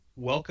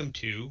Welcome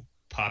to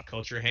Pop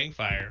Culture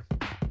Hangfire,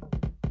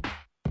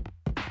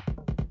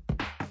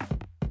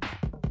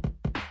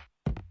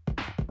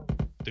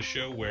 the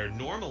show where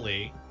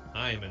normally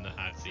I am in the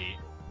hot seat,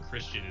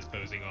 Christian is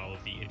posing all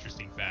of the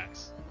interesting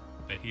facts.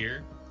 But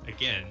here,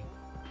 again,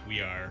 we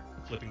are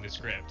flipping the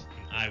script,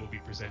 and I will be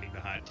presenting the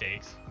hot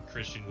takes, and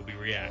Christian will be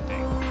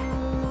reacting.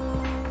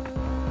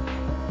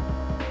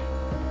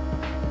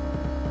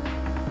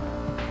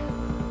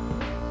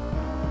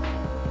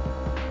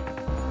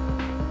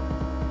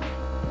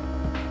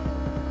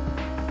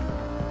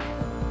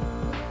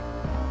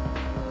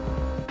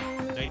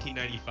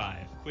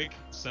 1995. Quick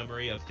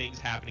summary of things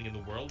happening in the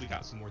world. We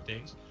got some more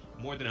things.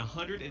 More than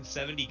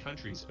 170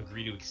 countries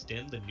agree to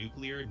extend the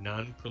Nuclear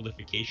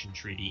Non-Proliferation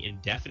Treaty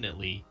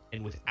indefinitely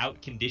and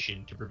without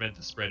condition to prevent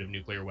the spread of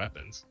nuclear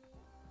weapons.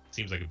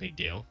 Seems like a big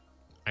deal.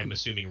 I'm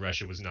assuming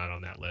Russia was not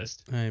on that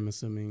list. I'm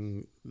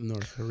assuming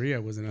North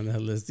Korea wasn't on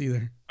that list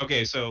either.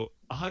 Okay, so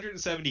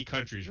 170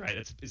 countries, right?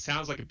 It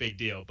sounds like a big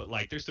deal, but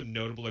like there's some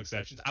notable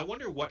exceptions. I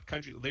wonder what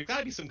country. There's got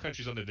to be some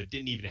countries on there that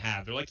didn't even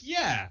have. They're like,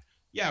 yeah,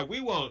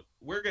 we won't.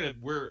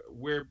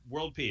 We're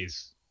world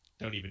peace.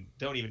 Don't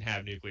even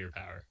have nuclear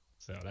power.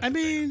 So that's I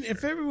mean, sure.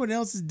 if everyone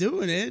else is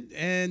doing it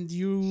and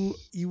you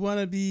want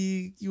to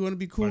be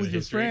cool with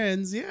your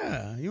friends,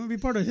 yeah, you want to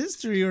be part of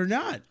history or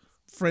not,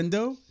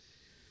 friendo.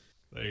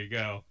 There you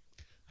go.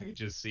 I could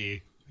just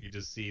see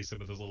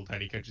some of those little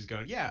tiny countries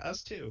going, yeah,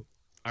 us too.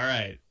 All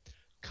right.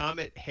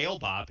 Comet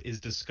Hale-Bopp is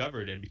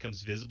discovered and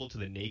becomes visible to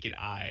the naked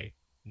eye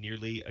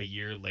nearly a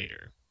year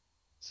later.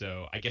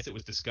 So I guess it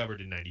was discovered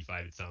in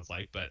 95, it sounds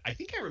like. But I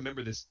think I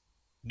remember this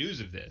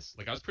news of this.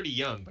 Like, I was pretty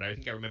young, but I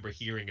think I remember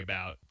hearing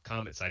about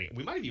comet sighting.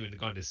 We might have even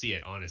gone to see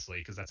it, honestly,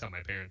 because that's how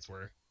my parents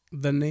were.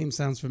 The name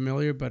sounds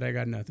familiar, but I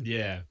got nothing.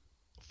 Yeah.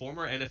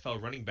 Former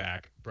NFL running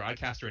back,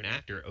 broadcaster, and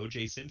actor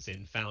O.J.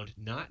 Simpson found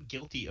not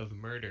guilty of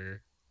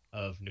murder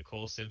of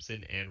Nicole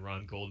Simpson and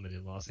Ron Goldman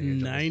in Los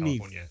Angeles,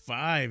 95.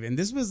 California. And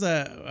this was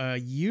a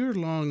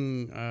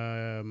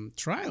year-long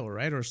trial,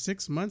 right? Or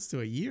 6 months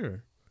to a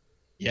year.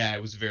 Yeah,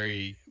 it was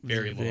very,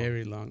 very long.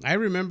 Very long. I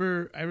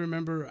remember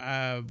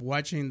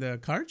watching the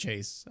car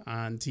chase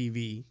on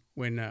TV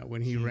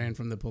when he ran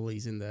from the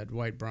police in that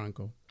white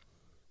Bronco.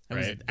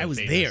 I was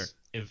there.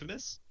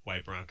 Infamous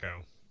white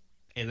Bronco.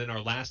 And then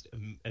our last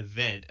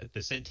event,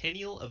 the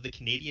centennial of the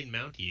Canadian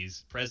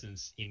Mounties'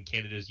 presence in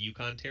Canada's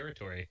Yukon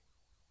Territory.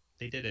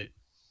 They did it.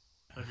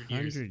 100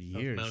 years of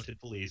mounted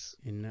police.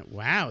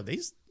 Wow,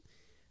 that's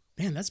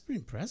pretty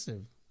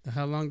impressive.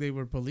 How long they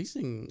were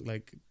policing,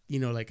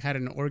 had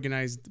an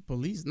organized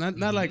police, not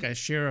like a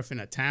sheriff in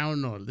a town.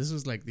 No, this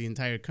was like the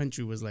entire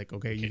country was like,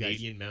 okay, you guys.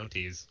 Canadian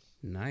Mounties.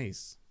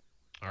 Nice.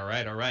 All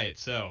right.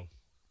 So,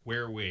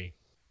 where are we?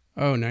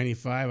 Oh,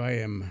 95. I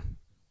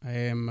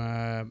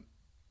am.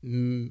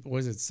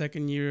 Was it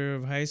second year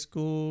of high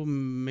school?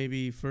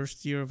 Maybe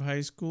first year of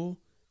high school.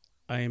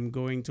 I am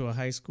going to a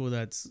high school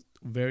that's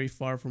very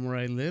far from where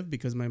I live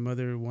because my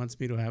mother wants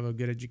me to have a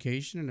good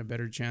education and a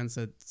better chance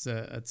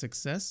at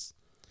success.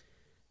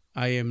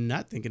 I am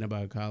not thinking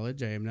about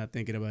college. I am not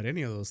thinking about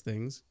any of those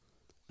things.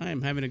 I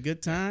am having a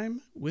good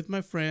time with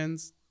my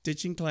friends,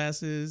 ditching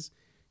classes,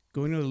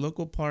 going to the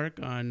local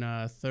park on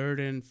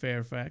 3rd and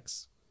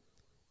Fairfax,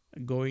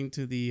 going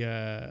to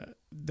the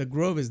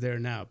Grove is there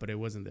now, but it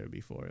wasn't there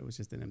before. It was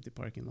just an empty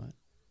parking lot.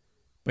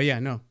 But yeah,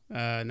 no,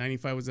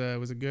 95 was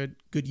a good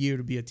year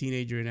to be a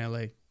teenager in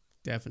LA.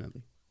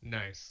 Definitely.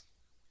 Nice.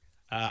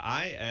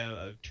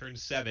 I turned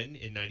 7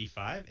 in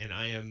 95, and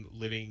I am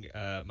living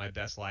my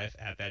best life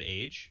at that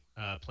age.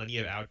 Plenty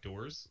of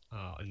outdoors,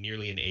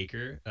 nearly an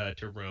acre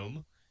to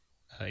roam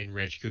in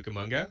Rancho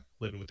Cucamonga,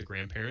 living with the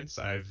grandparents.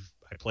 I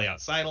play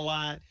outside a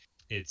lot.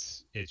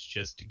 It's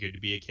just good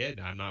to be a kid.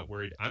 I'm not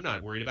worried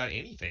about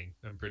anything,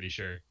 I'm pretty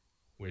sure,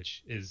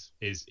 which is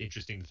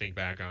interesting to think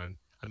back on.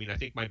 I mean, I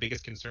think my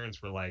biggest concerns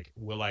were like,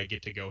 will I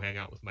get to go hang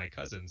out with my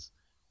cousins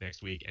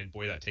next week? And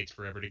boy, that takes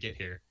forever to get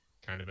here,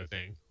 kind of a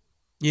thing.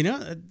 You know,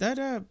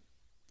 that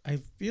I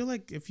feel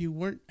like if you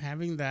weren't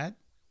having that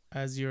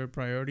as your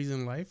priorities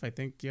in life, I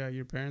think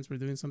your parents were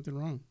doing something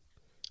wrong.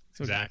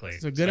 So, exactly.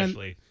 So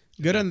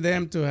good on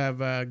them to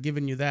have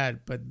given you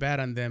that, but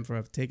bad on them for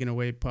have taken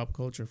away pop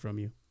culture from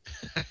you.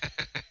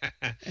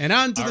 And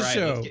on to the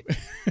show.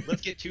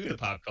 Let's get to the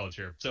pop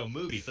culture. So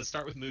movies. Let's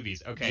start with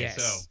movies. Okay,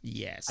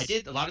 yes. I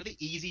did a lot of the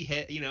easy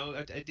hit.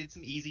 I did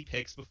some easy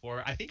picks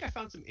before. I think I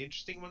found some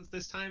interesting ones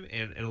this time,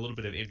 and a little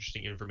bit of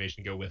interesting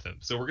information to go with them.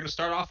 So we're going to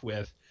start off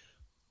with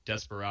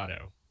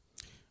Desperado.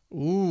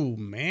 Ooh,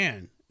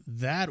 man.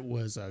 That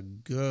was a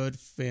good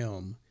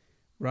film.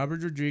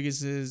 Robert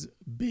Rodriguez's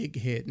big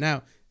hit.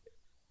 Now,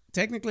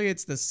 technically,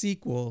 it's the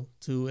sequel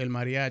to El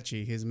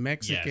Mariachi, his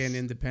Mexican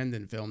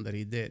independent film that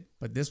he did.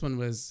 But this one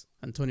was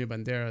Antonio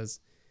Banderas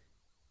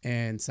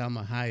and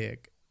Salma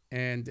Hayek.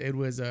 And it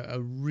was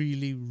a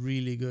really,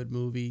 really good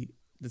movie.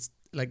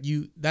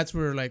 That's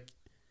where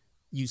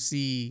you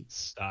see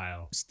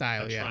style, the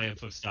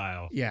triumph of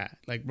style. Yeah,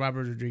 like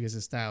Robert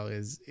Rodriguez's style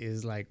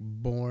is like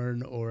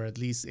born, or at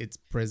least it's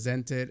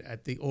presented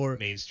at the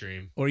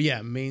mainstream, or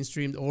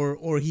mainstreamed,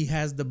 or he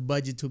has the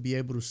budget to be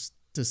able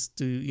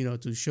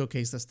to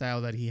showcase the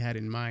style that he had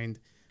in mind.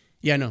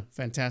 Yeah, no,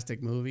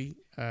 fantastic movie.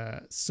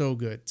 So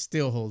good,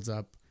 still holds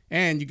up.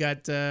 And you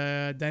got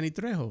Danny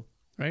Trejo,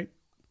 right?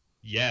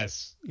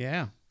 Yes,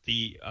 Yeah.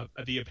 the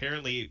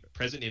apparently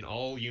present in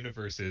all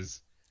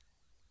universes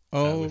with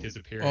Oh, his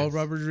all appearance.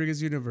 Robert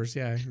Rodriguez universe.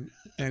 Yeah,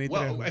 Danny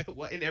Well,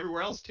 Trejo. and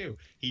everywhere else too.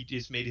 He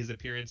just made his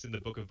appearance in the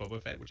Book of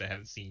Boba Fett, which I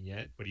haven't seen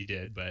yet, but he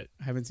did. But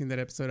I haven't seen that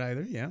episode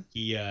either. Yeah,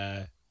 he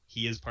uh,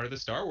 he is part of the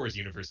Star Wars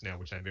universe now,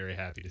 which I'm very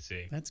happy to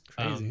see. that's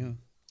crazy, huh? Um,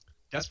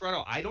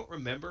 Desperado, I don't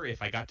remember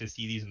if I got to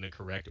see these in the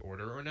correct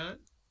order or not.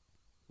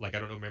 Like I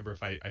don't remember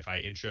if I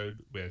introed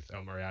with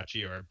El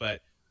Mariachi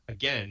but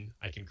again,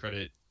 I can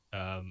credit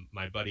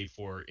my buddy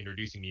for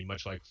introducing me,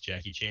 much like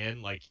Jackie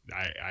Chan. Like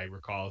I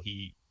recall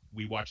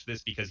we watched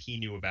this because he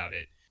knew about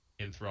it,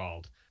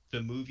 enthralled.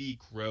 The movie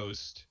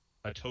grossed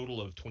a total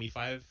of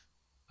 25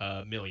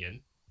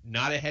 million.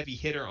 Not a heavy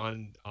hitter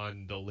on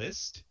the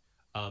list.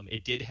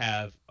 It did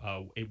have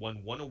it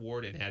won one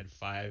award and had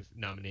 5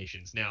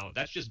 nominations. Now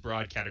that's just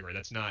broad category.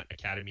 That's not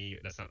Academy.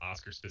 That's not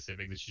Oscar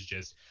specific. This is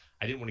just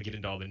I didn't want to get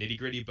into all the nitty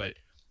gritty, but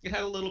it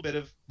had a little bit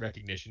of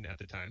recognition at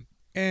the time.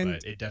 And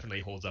But it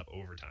definitely holds up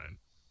over time.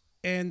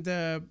 and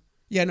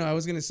yeah, no, I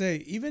was gonna say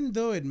even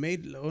though it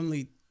made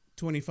only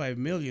 25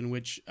 million,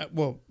 which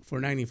well for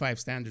 95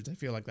 standards, I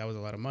feel like that was a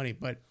lot of money,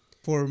 but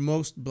for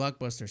most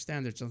blockbuster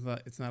standards,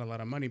 it's not a lot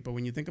of money. But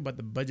when you think about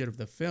the budget of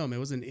the film, it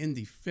was an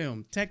indie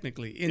film,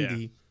 technically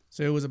indie. Yeah.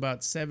 So it was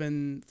about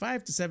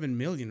 5 to 7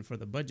 million for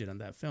the budget on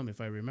that film, if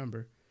I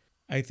remember.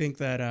 I think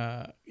that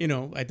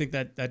I think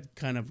that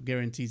kind of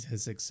guarantees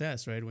his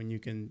success, right? When you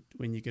can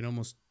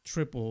almost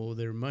triple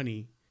their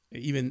money,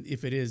 even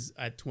if it is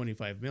at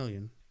 25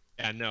 million.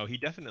 Yeah, no, he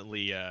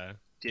definitely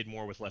did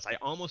more with less. I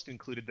almost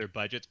included their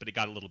budgets, but it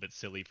got a little bit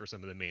silly for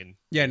some of the main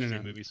Yeah, no,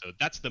 mainstream no, movies. So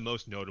that's the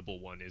most notable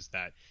one is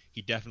that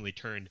he definitely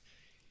turned.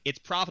 It's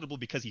profitable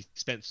because he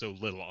spent so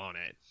little on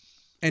it.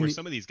 Where and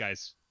some of these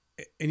guys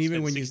even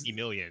spent when you 60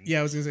 million. yeah,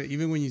 I was gonna say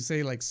even when you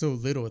say like so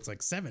little, it's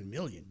like 7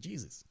 million.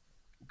 Jesus.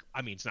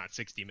 I mean, it's not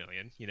 60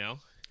 million, you know?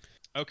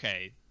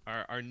 Okay,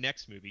 our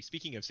next movie,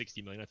 speaking of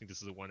 60 million, I think this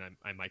is the one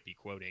I might be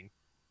quoting.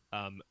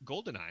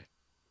 GoldenEye.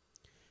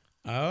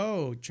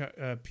 Oh,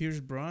 Pierce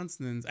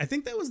Brosnan's. I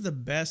think that was the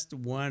best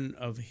one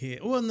of his.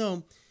 Well,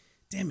 no,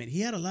 damn it,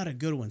 he had a lot of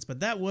good ones, but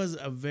that was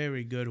a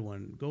very good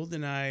one.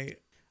 GoldenEye.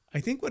 I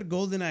think what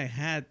GoldenEye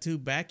had too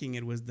backing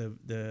it was the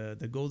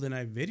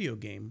GoldenEye video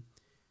game.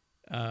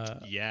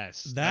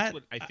 Yes, That that's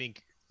what I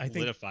think I think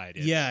solidified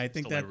its yeah, I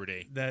think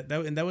celebrity.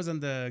 that was on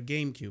the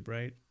GameCube,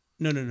 right?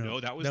 No, no, no, No,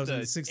 that was on the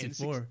the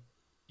 64.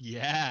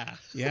 Yeah,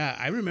 Yeah,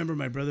 I remember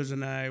my brothers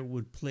and I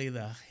would play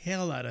the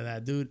hell out of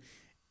that, dude.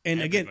 And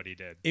again, everybody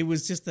did. it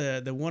was just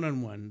the one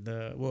on one,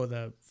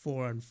 the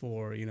 4 on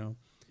 4,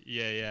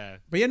 Yeah.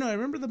 But yeah, no, I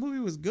remember the movie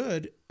was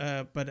good,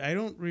 but I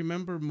don't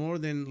remember more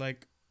than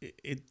like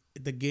it.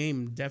 The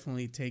game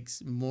definitely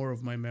takes more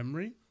of my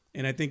memory,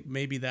 and I think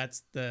maybe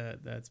that's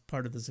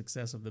part of the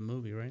success of the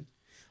movie, right?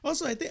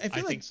 Also, I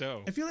think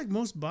so. I feel like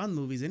most Bond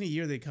movies, any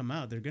year they come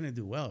out, they're gonna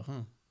do well,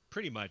 huh?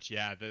 Pretty much,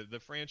 yeah. The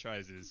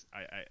franchise is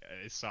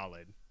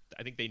solid.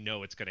 I think they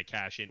know it's going to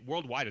cash in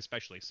worldwide,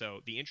 especially. So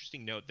the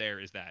interesting note there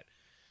is that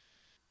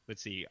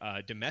let's see,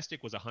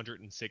 domestic was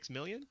 106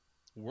 million,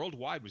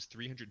 worldwide was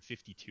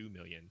 352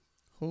 million.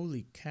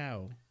 Holy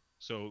cow!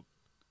 So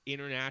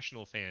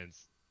international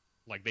fans,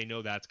 like they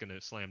know that's going to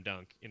slam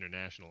dunk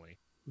internationally.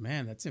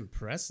 Man, that's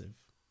impressive.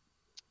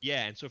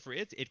 Yeah, and so for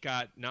it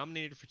got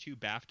nominated for 2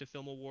 BAFTA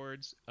Film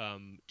Awards,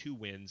 2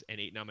 wins, and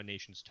 8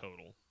 nominations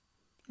total.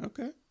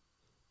 Okay.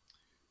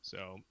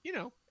 So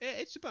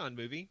it's a Bond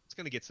movie. It's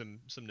going to get some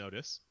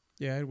notice.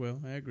 Yeah, it will.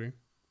 I agree.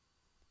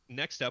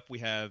 Next up, we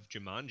have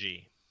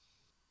Jumanji.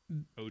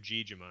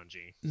 OG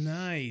Jumanji.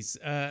 Nice.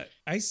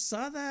 I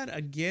saw that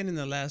again in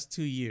the last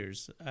 2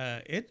 years.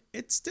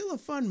 It's still a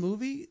fun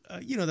movie.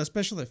 The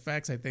special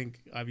effects I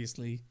think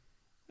obviously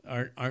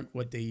aren't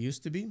what they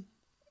used to be.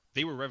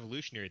 They were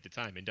revolutionary at the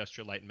time.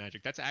 Industrial Light and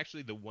Magic. That's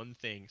actually the one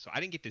thing. So I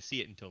didn't get to see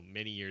it until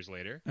many years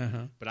later.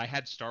 Uh-huh. But I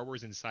had Star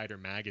Wars Insider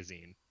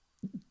magazine.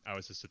 I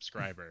was a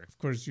subscriber. Of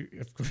course.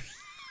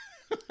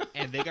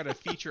 And they got a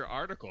feature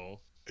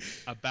article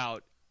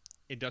about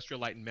Industrial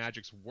Light and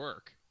Magic's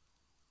work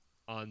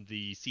on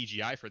the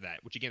CGI for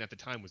that, which again at the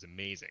time was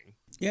amazing.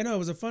 Yeah, no, it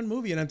was a fun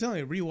movie, and I'm telling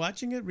you,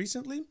 rewatching it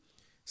recently,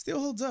 still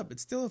holds up.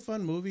 It's still a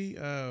fun movie.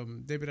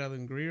 David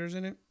Allen Greer's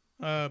in it.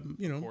 Of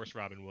course,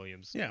 Robin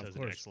Williams does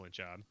an excellent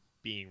job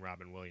being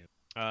Robin Williams.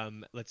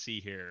 Let's see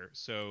here.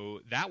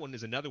 So that one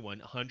is another one.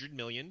 100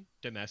 million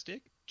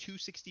domestic,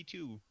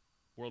 262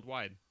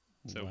 worldwide.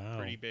 So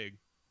pretty big.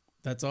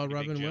 That's all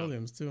Robin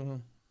Williams too, huh?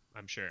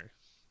 I'm sure.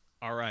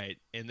 All right,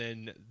 and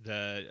then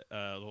the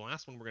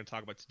last one we're going to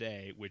talk about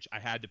today, which I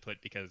had to put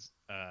because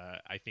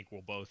I think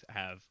we'll both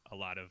have a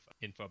lot of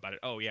info about it.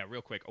 Oh yeah,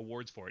 real quick,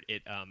 awards for it.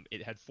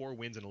 It had 4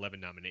 wins and 11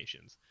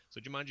 nominations. So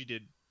Jumanji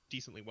did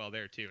decently well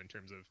there too in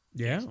terms of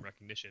some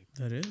recognition.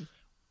 That is.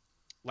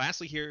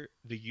 Lastly, here,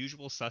 The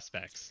Usual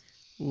Suspects.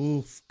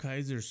 Oof,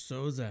 Kaiser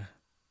Soze,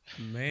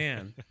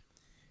 man.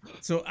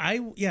 So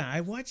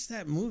I watched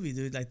that movie,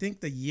 dude. I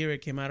think the year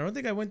it came out. I don't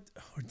think I went,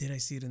 or did I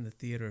see it in the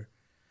theater?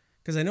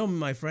 Because I know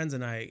my friends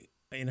and I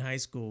in high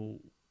school,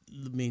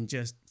 I mean,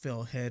 just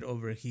fell head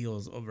over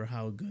heels over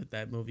how good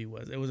that movie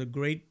was. It was a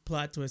great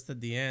plot twist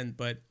at the end,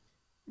 but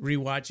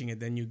rewatching it,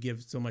 then you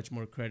give so much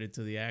more credit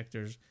to the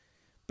actors.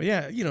 But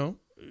yeah,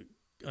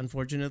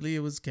 unfortunately, it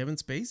was Kevin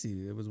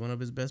Spacey. It was one of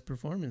his best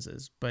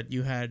performances. But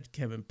you had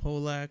Kevin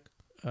Pollak,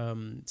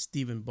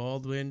 Stephen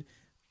Baldwin.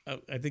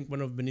 I think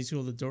one of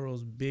Benicio del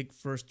Toro's big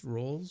first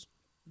roles.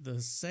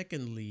 The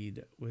second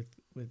lead with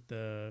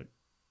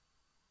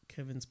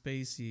Kevin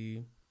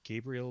Spacey,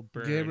 Gabriel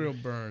Byrne. Gabriel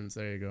Burns.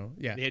 There you go.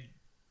 Yeah, They had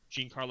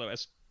Giancarlo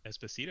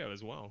Esposito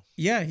as well.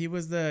 yeah. He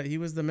was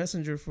the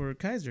messenger for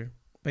Kaiser.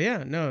 But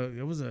yeah, no,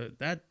 it was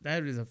that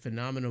is a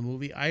phenomenal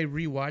movie. I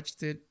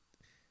rewatched it.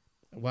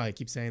 Wow, I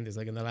keep saying this.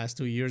 Like in the last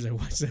 2 years, I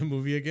watched that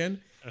movie again.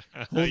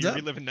 Holds You're up.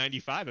 reliving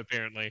 '95,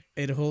 apparently.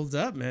 It holds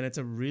up, man. It's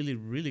a really,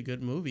 really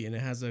good movie, and it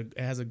has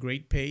a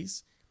great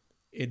pace.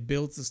 It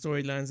builds the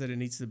storylines that it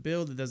needs to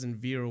build. It doesn't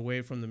veer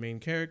away from the main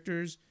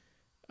characters.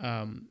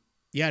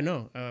 Yeah,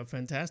 no,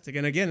 fantastic.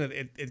 And again,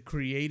 it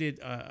created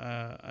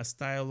a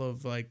style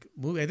of like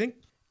movie. I think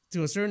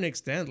to a certain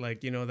extent,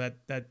 like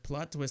that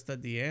plot twist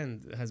at the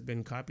end has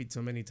been copied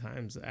so many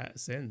times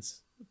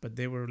since. But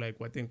they were like,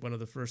 I think one of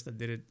the first that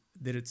did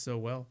it so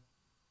well.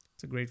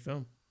 It's a great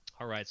film.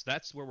 All right, so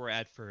that's where we're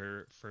at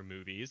for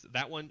movies.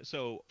 That one,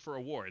 so for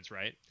awards,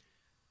 right?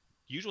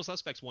 Usual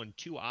Suspects won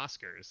 2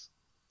 Oscars.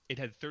 It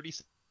had 30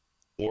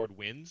 award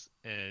wins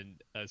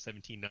and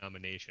 17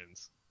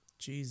 nominations.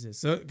 Jesus.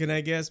 So can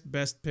I guess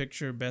best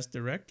picture, best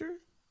director?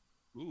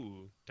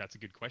 Ooh, that's a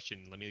good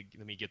question. Let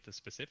me get the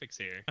specifics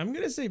here. I'm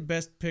gonna say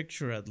best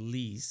picture at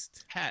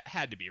least.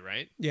 Had to be,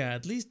 right? Yeah,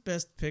 at least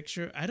best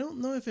picture. I don't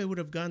know if it would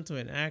have gone to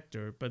an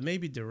actor, but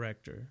maybe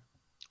director.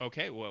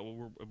 Okay,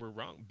 well we're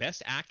wrong.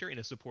 Best actor in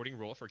a supporting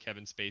role for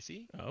Kevin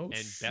Spacey, Oh and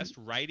shoot. best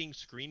writing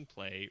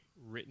screenplay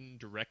written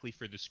directly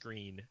for the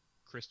screen,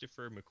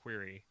 Christopher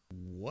McQuarrie.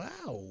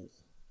 Wow.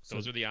 So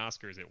Those are the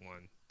Oscars it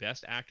won.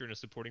 Best actor in a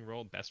supporting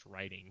role, best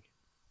writing.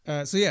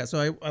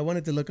 so I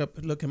wanted to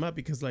look him up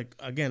because like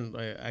again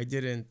I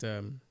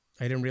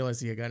didn't realize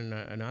he had gotten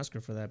an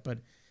Oscar for that, but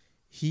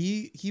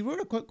he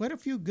wrote quite a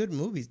few good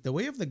movies. The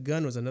Way of the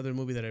Gun was another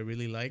movie that I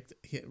really liked,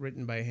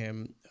 written by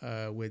him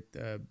with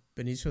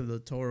Benicio del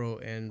Toro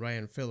and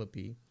Ryan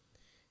Phillippe.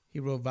 He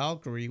wrote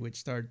Valkyrie, which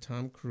starred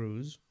Tom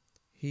Cruise.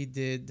 He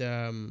did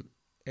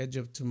Edge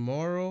of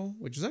Tomorrow,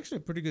 which is actually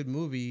a pretty good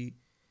movie.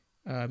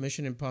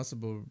 Mission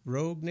Impossible,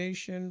 Rogue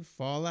Nation,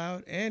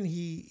 Fallout, and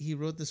he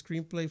wrote the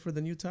screenplay for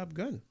the new Top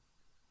Gun.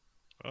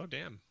 Oh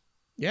damn.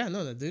 Yeah,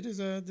 no, that dude is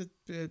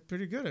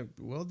pretty good,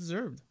 well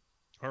deserved.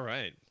 All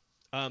right.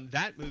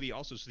 That movie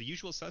also. So The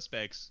Usual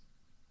Suspects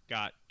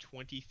got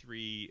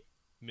 23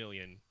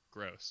 million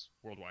gross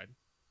worldwide.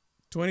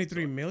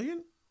 23 So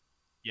million.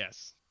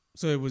 yes.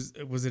 So was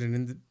it an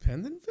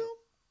independent film?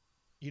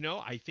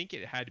 I think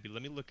it had to be.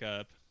 Let me look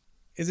up.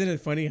 Isn't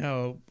it funny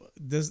how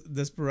this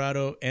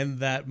Desperado and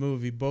that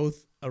movie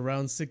both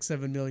around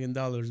 $6-7 million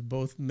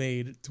both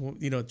made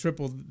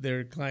tripled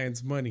their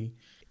clients' money.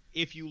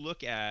 If you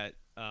look at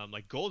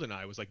like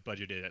GoldenEye was like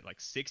budgeted at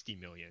like 60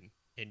 million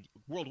and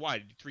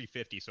worldwide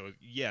 350. So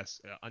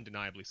yes,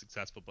 undeniably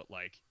successful. But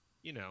like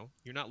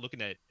you're not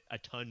looking at a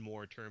ton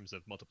more terms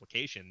of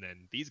multiplication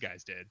than these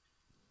guys did.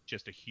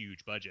 Just a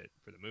huge budget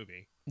for the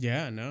movie.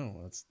 Yeah,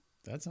 no,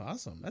 that's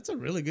awesome. That's a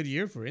really good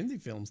year for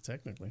indie films,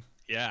 technically.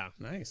 Yeah.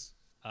 Nice.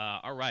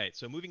 All right.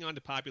 So moving on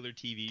to popular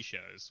TV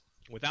shows.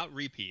 Without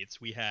repeats,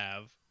 we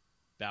have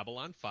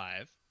Babylon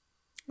 5,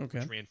 Okay.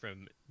 which ran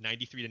from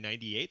 93 to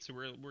 98. So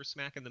we're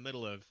smack in the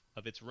middle of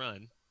its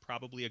run.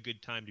 Probably a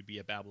good time to be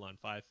a Babylon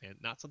 5 fan.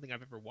 Not something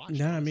I've ever watched.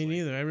 Nah, me honestly.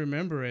 neither. I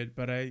remember it,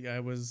 but I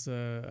was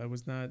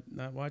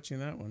not watching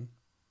that one.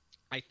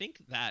 I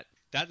think that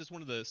is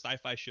one of the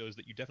sci-fi shows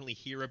that you definitely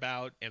hear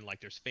about, and like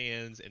there's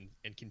fans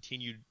and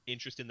continued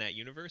interest in that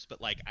universe,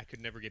 but like I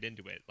could never get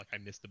into it. Like I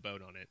missed the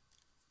boat on it.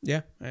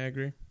 Yeah, I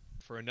agree.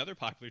 For another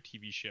popular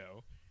TV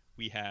show,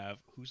 we have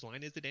Whose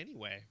Line Is It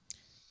Anyway?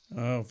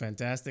 Oh,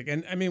 fantastic.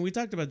 And I mean, we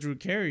talked about Drew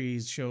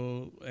Carey's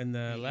show in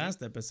the Hmm.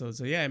 last episode.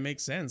 So yeah, it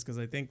makes sense because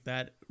I think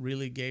that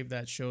really gave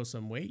that show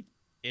some weight.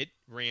 It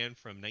ran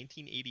from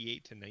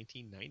 1988 to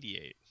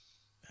 1998.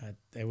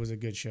 It was a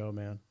good show,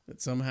 man.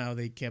 But somehow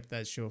they kept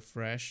that show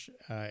fresh.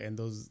 And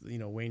those,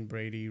 Wayne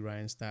Brady,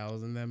 Ryan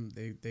Stiles, and them,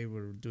 they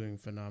were doing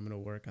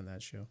phenomenal work on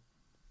that show.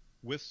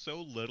 With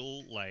so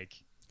little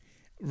like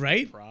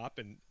Right? prop,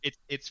 and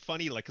it's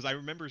funny like because I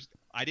remember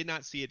I did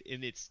not see it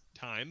in its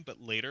time,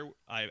 but later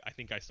I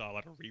think I saw a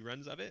lot of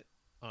reruns of it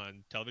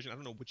on television. I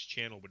don't know which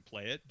channel would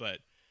play it, but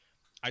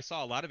I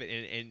saw a lot of it,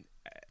 and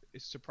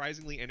it's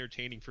surprisingly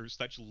entertaining for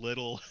such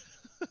little.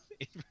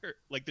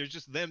 Like there's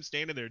just them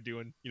standing there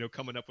doing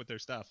coming up with their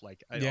stuff.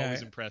 Like it Yeah,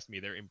 always impressed me.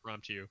 They're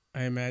impromptu.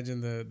 I imagine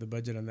the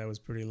budget on that was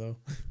pretty low.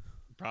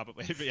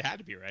 Probably it had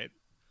to be, right.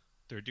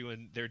 They're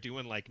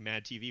doing like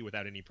Mad TV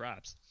without any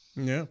props.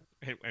 Yeah.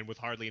 And with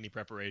hardly any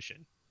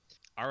preparation.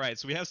 All right,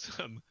 so we have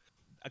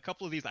a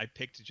couple of these I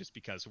picked just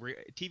because we're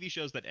TV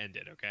shows that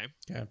ended. Okay,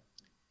 Okay.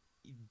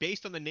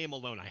 based on the name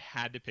alone, I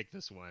had to pick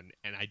this one,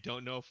 and I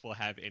don't know if we'll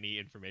have any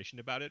information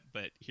about it.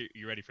 But here,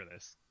 you ready for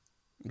this?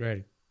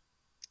 Ready.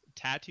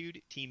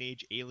 Tattooed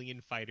teenage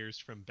alien fighters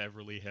from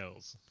Beverly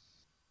Hills.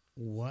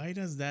 Why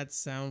does that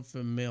sound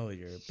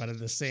familiar? But at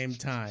the same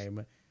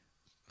time,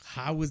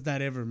 how was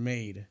that ever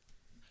made?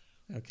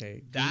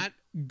 Okay. That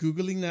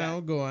Googling now.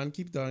 Go on.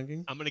 Keep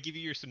talking. I'm gonna give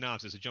you your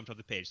synopsis. It jumped off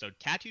the page. So,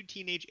 Tattooed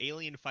Teenage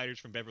Alien Fighters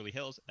from Beverly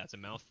Hills, that's a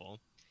mouthful,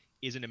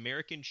 is an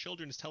American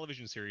children's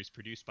television series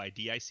produced by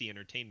DIC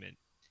Entertainment.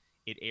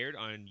 It aired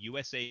on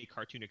USA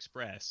Cartoon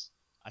Express,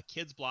 a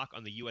kids block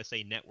on the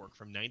USA Network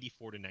from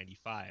 94 to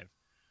 95.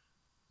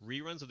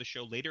 Reruns of the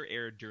show later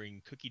aired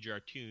during Cookie Jar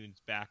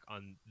Tunes back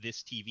on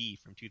This TV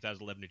from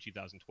 2011 to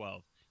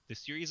 2012. The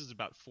series is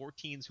about four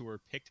teens who are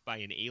picked by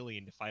an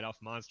alien to fight off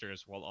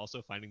monsters while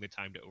also finding the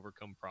time to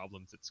overcome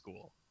problems at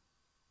school.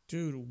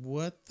 Dude,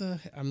 what the?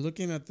 I'm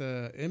looking at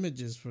the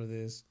images for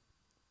this.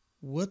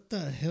 What the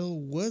hell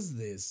was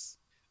this?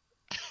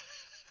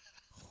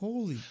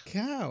 Holy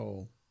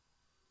cow.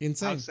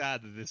 Insane. How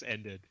sad that this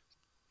ended.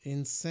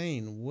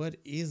 Insane. What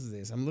is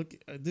this? I'm looking.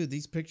 Dude,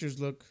 these pictures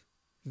look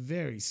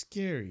very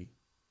scary.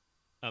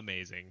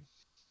 Amazing.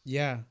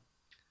 Yeah.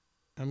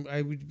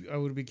 I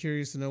would be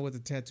curious to know what the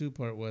tattoo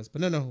part was.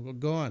 But no,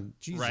 go on.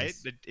 Jesus. Right?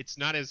 It's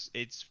not as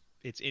it's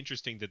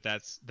interesting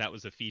that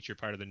was a feature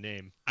part of the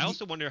name. I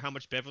also wonder how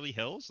much Beverly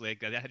Hills,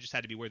 like that just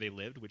had to be where they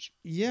lived, which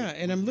yeah, would,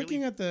 and would I'm really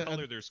looking at the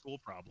color their school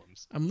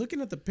problems. I'm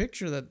looking at the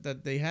picture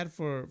that they had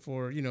for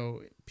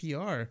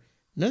PR.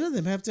 None of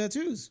them have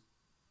tattoos.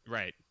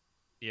 Right.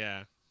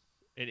 Yeah.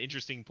 An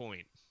interesting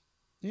point.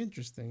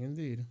 Interesting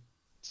indeed.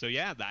 So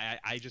yeah,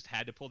 I just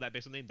had to pull that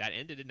based on the name. That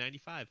ended in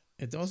 95.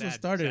 It also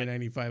started in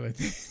 95, I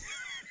think.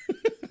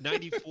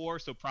 94,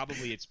 so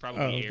it's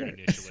probably aired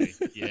initially.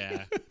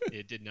 Yeah,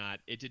 it did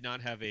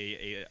not have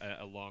a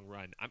long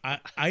run.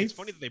 It's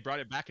funny that they brought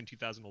it back in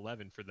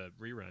 2011 for the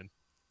rerun.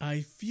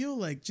 I feel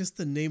like just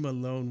the name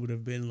alone would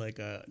have been like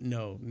a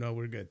no,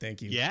 we're good,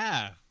 thank you.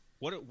 Yeah,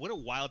 what a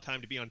wild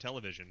time to be on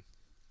television.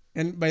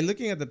 And by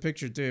looking at the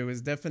picture too, it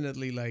was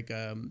definitely like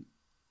a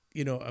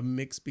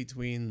mix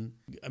between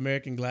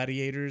American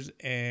Gladiators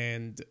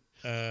and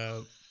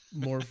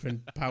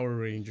Morphin Power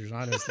Rangers,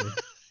 honestly.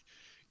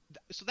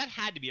 So that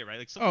had to be it, right?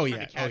 Like someone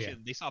tried to catch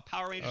it. They saw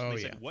Power Rangers and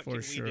they said, "What can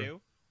we do?"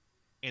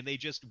 And they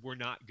just were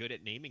not good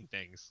at naming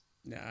things.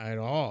 Not at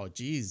all.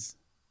 Jeez.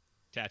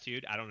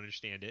 Tattooed, I don't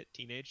understand it.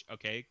 Teenage,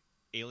 okay.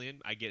 Alien,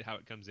 I get how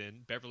it comes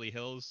in. Beverly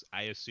Hills,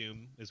 I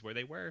assume, is where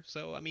they were.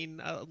 So I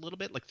mean, a little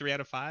bit, like 3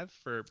 out of 5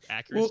 for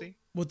accuracy.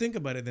 Well, think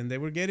about it then. They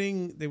were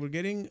getting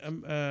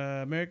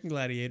American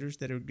Gladiators.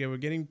 They were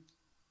getting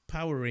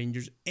Power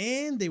Rangers,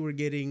 and they were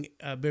getting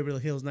Beverly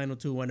Hills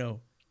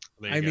 90210.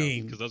 I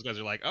mean, because those guys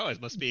are like, oh,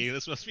 this must be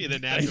the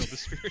natural, the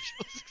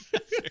spiritual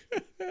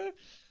successor.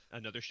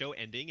 Another show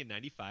ending in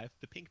 95,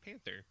 The Pink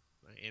Panther,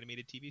 an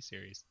animated TV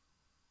series.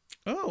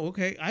 Oh,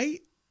 okay.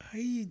 I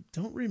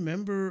don't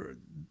remember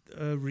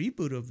a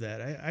reboot of that.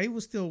 I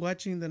was still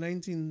watching the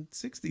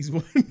 1960s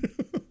one.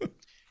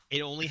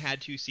 It only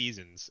had 2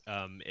 seasons.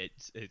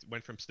 It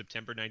went from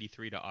September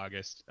 93 to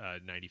August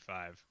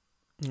 95.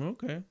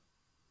 Okay.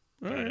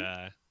 All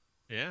right.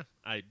 Yeah,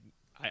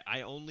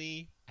 I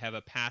only have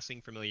a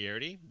passing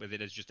familiarity with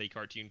it as just a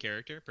cartoon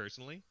character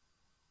personally,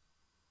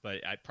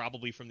 but I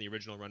probably from the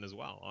original run as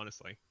well,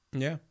 honestly.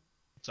 Yeah.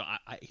 So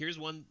here's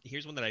one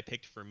that I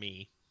picked for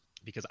me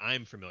because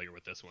I'm familiar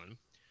with this one.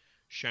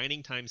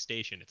 Shining Time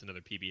Station. It's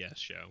another PBS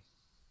show.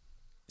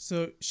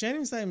 So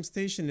Shining Time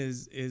Station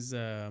is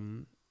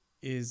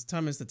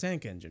Thomas the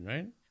Tank Engine,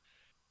 right?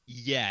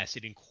 Yes,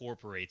 it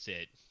incorporates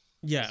it.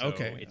 Yeah. So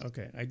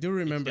okay. I do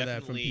remember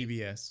that from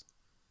PBS.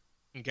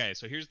 Okay,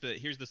 so here's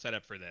the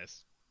setup for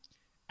this.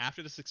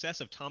 After the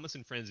success of Thomas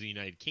and Friends in the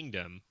United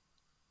Kingdom,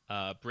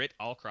 Britt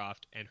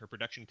Allcroft and her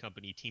production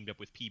company teamed up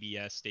with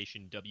PBS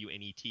station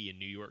WNET in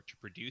New York to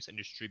produce and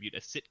distribute a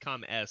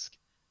sitcom-esque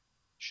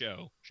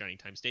show, Shining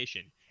Time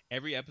Station,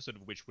 every episode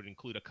of which would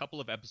include a couple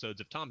of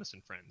episodes of Thomas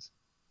and Friends.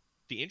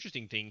 The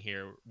interesting thing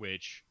here,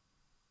 which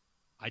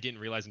I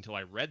didn't realize until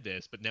I read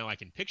this, but now I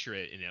can picture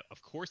it, and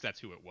of course that's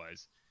who it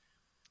was.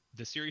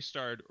 The series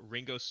starred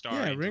Ringo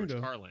Starr and Ringo.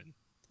 George Carlin.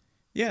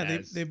 Yeah,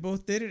 they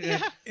both did it.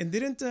 Yeah. And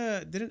didn't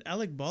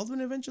Alec Baldwin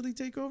eventually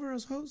take over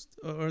as host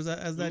or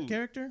as that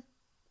character?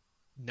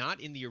 Not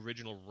in the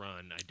original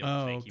run. I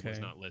don't think he was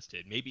not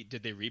listed. Maybe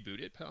did they reboot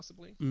it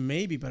possibly?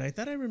 Maybe, but I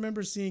thought I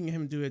remember seeing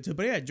him do it too.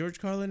 But yeah, George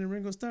Carlin and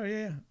Ringo Starr.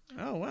 Yeah.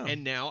 Oh wow.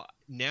 And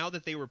now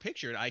that they were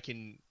pictured,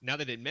 now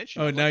that it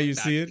mentioned. Oh, now you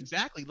see it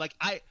exactly. Like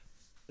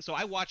so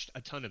I watched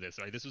a ton of this.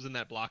 Right, this was in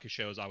that block of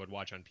shows I would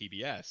watch on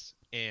PBS,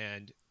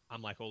 and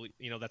I'm like, holy,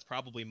 that's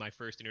probably my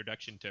first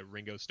introduction to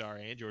Ringo Starr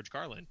and George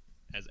Carlin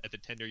at the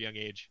tender young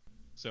age.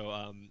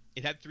 So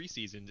it had 3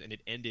 seasons and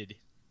it ended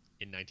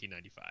in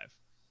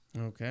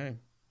 1995. Okay.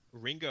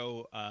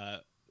 Ringo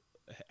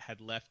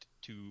had left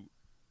to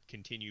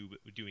continue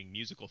doing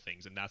musical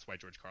things, and that's why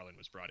George Carlin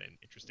was brought in,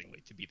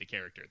 interestingly, to be the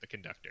character, the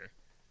conductor.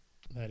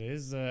 That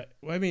is,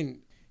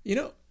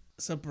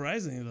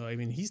 surprisingly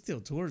though, he still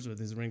tours with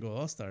his Ringo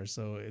All-Stars,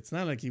 so it's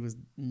not like he was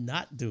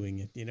not doing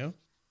it,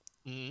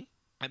 Mhm.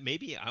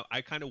 Maybe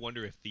I kind of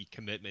wonder if the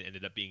commitment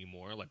ended up being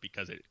more like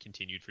because it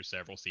continued for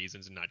several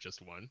seasons and not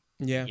just one,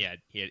 and Yeah.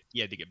 he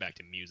had to get back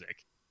to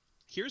music.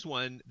 Here's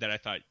one that I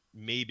thought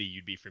maybe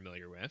you'd be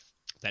familiar with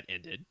that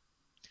ended.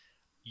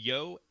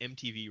 Yo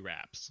MTV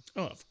Raps.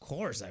 Oh, of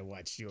course I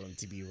watched Yo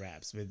MTV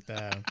Raps with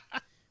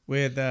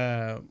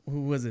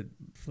who was it?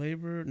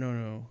 Flavor?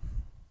 No,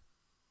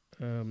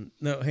 no.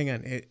 No, hang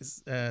on.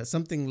 It's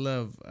something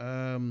love.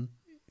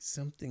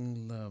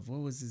 Something love. What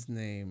was his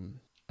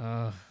name?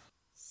 Uh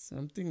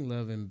something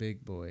love and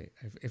Big Boy,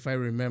 if I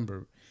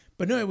remember.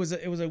 But no, it was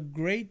a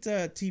great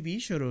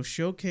TV show to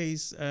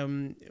showcase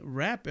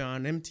rap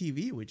on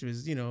MTV, which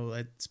was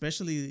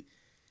especially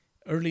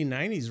early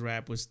 '90s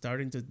rap was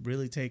starting to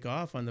really take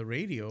off on the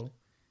radio,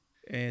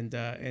 and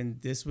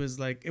this was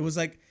like it was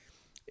like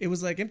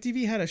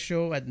MTV had a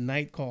show at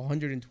night called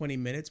 120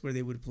 Minutes where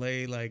they would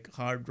play like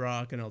hard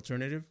rock and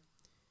alternative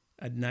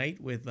at night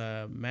with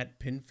Matt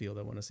Pinfield,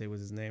 I want to say was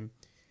his name.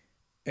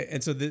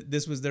 And so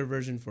this was their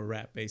version for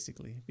rap,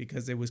 basically,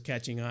 because it was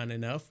catching on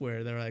enough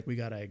where they're like, we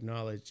got to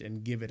acknowledge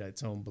and give it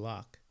its own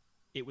block.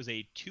 It was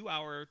a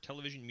 2-hour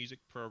television music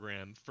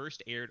program,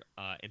 first aired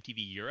MTV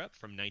Europe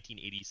from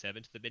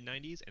 1987 to the mid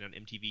 90s, and on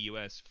MTV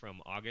US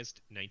from August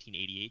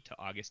 1988 to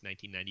August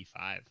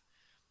 1995.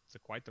 So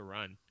quite the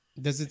run.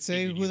 Does I it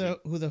say figured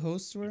who the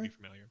hosts you'd were? be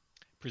familiar.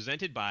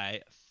 Presented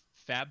by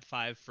Fab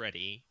Five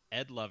Freddy,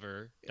 Ed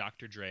Lover,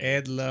 Dr. Dre,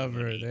 Ed T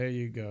Lover. Money. There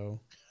you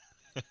go.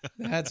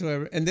 That's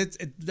whoever. And it's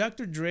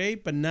Dr. Dre,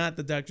 but not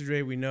the Dr.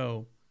 Dre we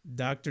know.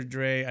 Dr.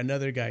 Dre,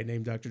 another guy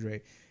named Dr.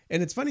 Dre.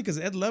 And it's funny because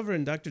Ed Lover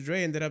and Dr.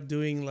 Dre ended up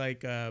doing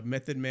like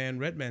Method Man,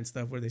 Redman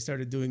stuff, where they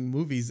started doing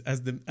movies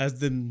as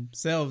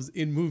themselves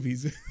in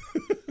movies.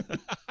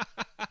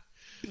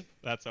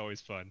 That's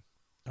always fun.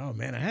 Oh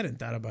man, I hadn't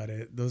thought about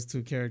it. Those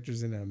two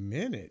characters in a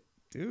minute,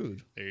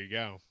 dude. There you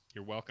go.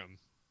 You're welcome.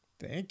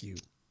 Thank you.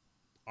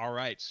 All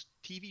right,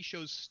 TV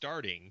shows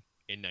starting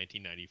in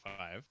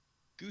 1995.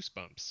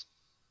 Goosebumps.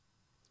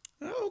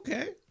 Oh,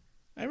 okay.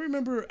 I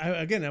remember.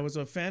 I was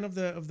a fan of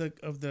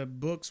the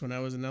books when I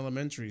was in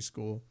elementary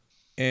school,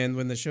 and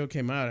when the show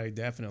came out, I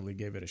definitely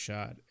gave it a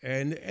shot,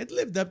 and it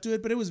lived up to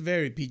it. But it was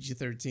very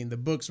PG-13. The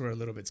books were a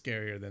little bit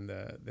scarier than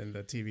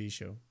the TV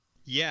show.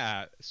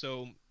 Yeah,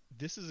 so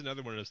this is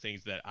another one of those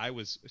things that I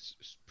was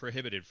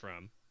prohibited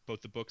from,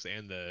 both the books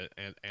and the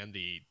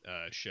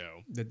show.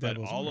 The But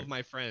Devil's all of Work.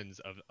 my friends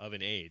of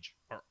an age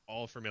are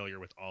all familiar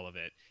with all of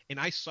it, and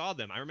I saw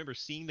them. I remember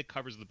seeing the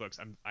covers of the books.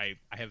 I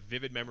have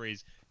vivid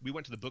memories. We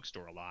went to the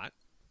bookstore a lot.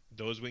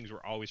 Those wings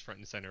were always front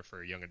and center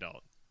for a young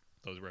adult.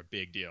 Those were a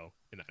big deal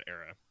in that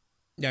era.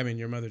 Yeah, I mean,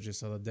 your mother just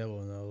saw the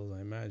devil in those,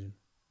 I imagine.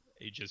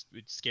 It's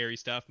scary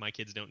stuff. My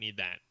kids don't need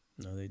that,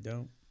 No, they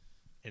don't.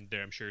 and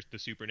there I'm sure it's the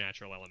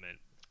supernatural element.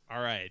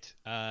 All right,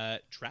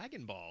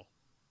 Dragon Ball.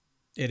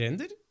 It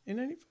ended in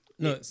 '95.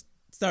 No, it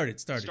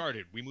started.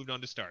 Started. We moved on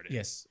to started.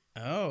 Yes.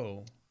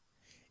 Oh,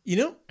 you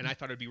know, And I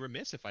thought it'd be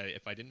remiss if I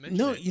didn't mention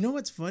no, it. you know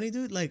what's funny,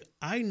 dude? Like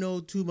I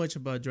know too much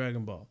about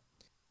Dragon Ball,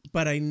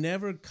 but I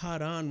never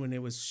caught on when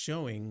it was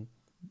showing.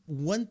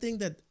 One thing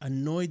that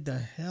annoyed the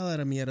hell out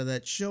of me out of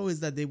that show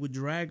is that they would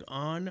drag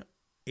on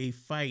a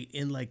fight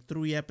in like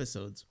 3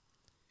 episodes.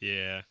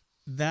 Yeah.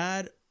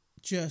 That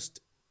just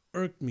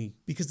irked me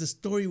because the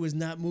story was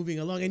not moving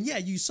along. And yeah,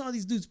 you saw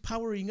these dudes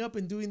powering up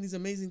and doing these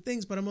amazing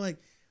things, but I'm like,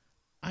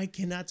 I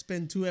cannot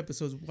spend 2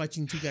 episodes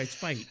watching two guys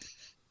fight.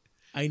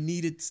 I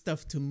needed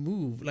stuff to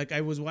move. Like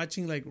I was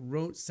watching like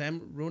Ronin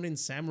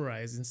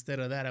Samurais instead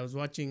of that. I was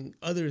watching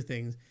other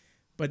things,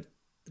 but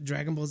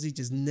Dragon Ball Z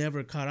just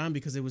never caught on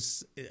because it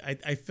was.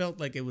 I felt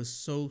like it was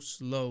so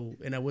slow,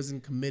 and I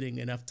wasn't committing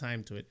enough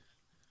time to it.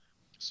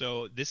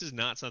 So this is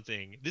not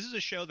something. This is a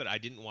show that I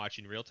didn't watch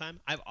in real time.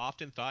 I've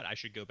often thought I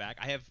should go back.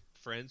 I have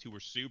friends who were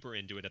super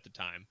into it at the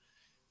time.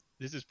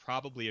 This is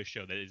probably a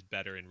show that is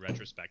better in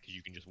retrospect because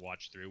you can just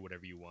watch through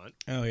whatever you want.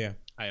 Oh yeah,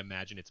 I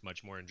imagine it's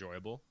much more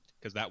enjoyable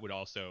because that would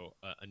also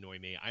annoy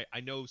me. I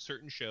know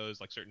certain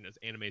shows, like certain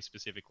anime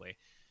specifically,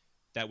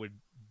 that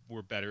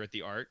were better at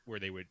the art where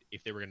they would,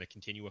 if they were going to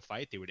continue a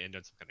fight, they would end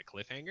on some kind of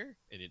cliffhanger,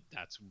 and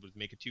that's would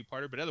make a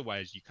two-parter. But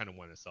otherwise, you kind of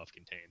want a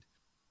self-contained.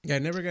 yeah. I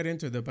never got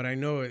into it, but I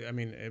know. I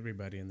mean,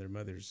 everybody and their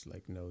mothers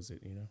like knows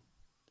it.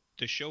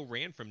 The show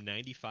ran from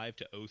 95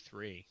 to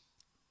 03.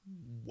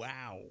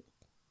 Wow.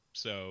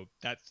 So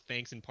that's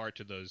thanks in part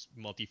to those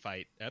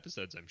multi-fight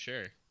episodes, I'm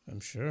sure. I'm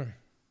sure.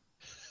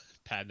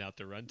 Padding out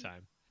the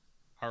runtime.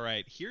 All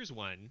right, here's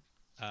one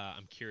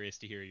I'm curious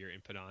to hear your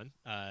input on.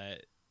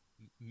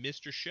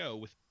 Mr. Show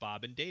with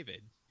Bob and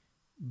David.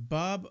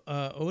 Bob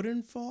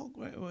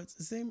Odenkirk, what's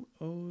his name?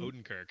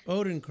 Odenkirk.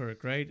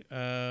 Odenkirk,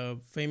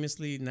 right?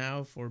 Famously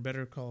now for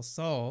Better Call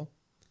Saul.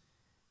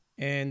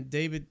 And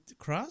David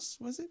Cross,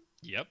 was it?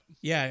 Yep.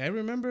 Yeah, I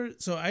remember.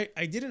 So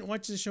I didn't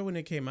watch the show when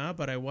it came out,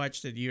 but I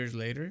watched it years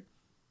later.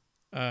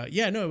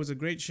 Yeah, no, it was a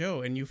great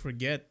show. And you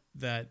forget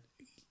that,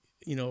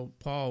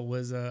 Paul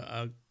was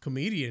a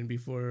comedian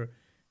before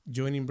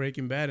joining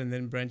Breaking Bad and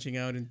then branching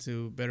out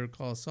into Better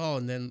Call Saul.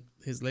 And then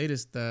his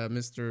latest,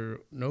 Mr.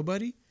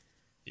 Nobody.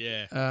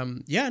 Yeah.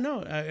 Yeah,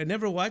 no, I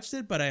never watched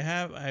it, but I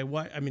have. I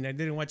mean, I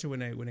didn't watch it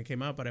when it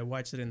came out, but I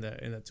watched it in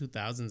the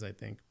 2000s, I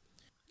think.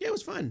 Yeah, it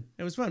was fun.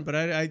 It was fun, but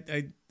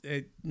I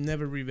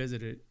never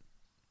revisited it.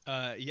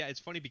 Yeah, it's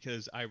funny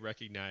because I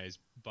recognize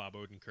Bob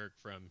Odenkirk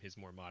from his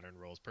more modern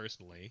roles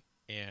personally,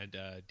 and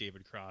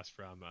David Cross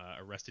from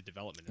Arrested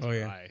Development is Oh where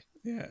yeah, I.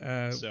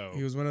 yeah. He So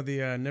was one of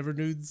the Never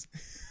Nudes.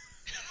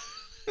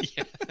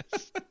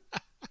 yes,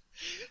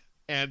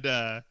 and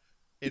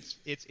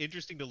it's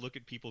interesting to look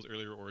at people's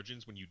earlier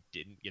origins when you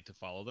didn't get to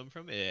follow them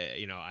from.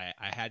 I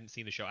hadn't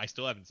seen the show. I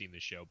still haven't seen the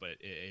show, but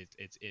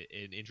it's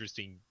an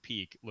interesting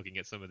peek looking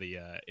at some of the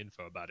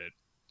info about it.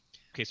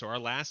 Okay, so our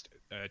last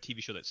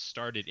TV show that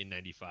started in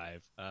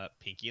 '95,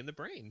 Pinky and the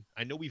Brain.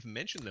 I know we've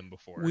mentioned them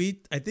before.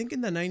 I think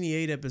in the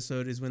 '98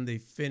 episode is when they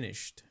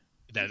finished.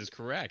 That is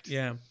correct.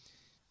 Yeah.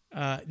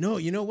 No,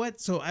 you know what?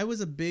 So I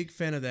was a big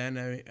fan of the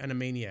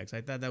Animaniacs.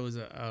 I thought that was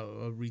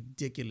a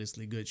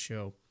ridiculously good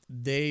show.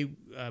 They,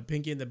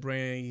 Pinky and the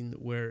Brain,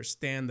 were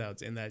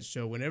standouts in that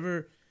show.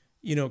 Whenever,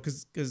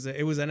 because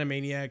it was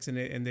Animaniacs,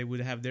 and they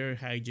would have their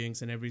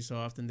hijinks, and every so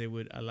often they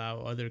would allow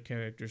other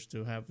characters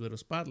to have little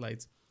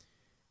spotlights.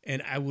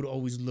 And I would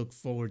always look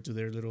forward to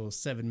their little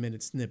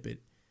 7-minute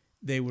snippet.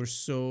 They were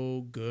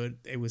so good.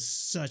 It was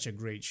such a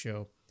great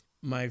show.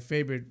 My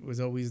favorite was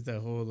always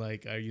the whole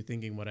like, "Are you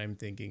thinking what I'm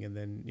thinking?" And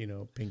then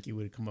Pinky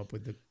would come up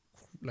with the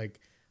like,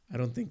 "I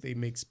don't think they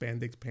make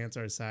spandex pants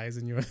our size."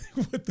 And you're like,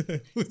 "What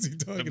the? What's he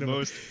talking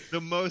about?"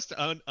 The most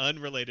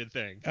unrelated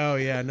thing. Oh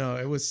yeah, no,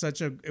 it was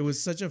such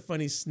a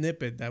funny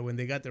snippet that when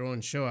they got their own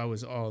show, I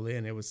was all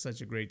in. It was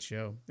such a great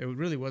show. It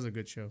really was a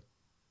good show.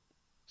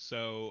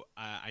 So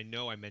I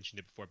know I mentioned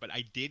it before, but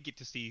I did get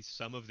to see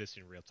some of this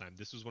in real time.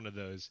 This was one of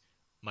those.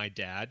 My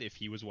dad, if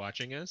he was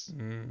watching us,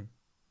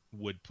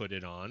 would put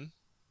it on,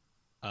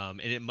 and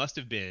it must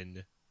have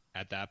been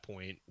at that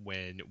point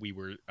when we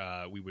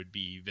would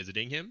be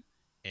visiting him,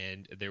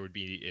 and there would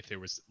be, if there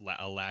was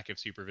a lack of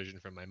supervision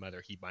from my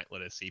mother, he might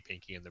let us see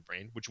Pinky and the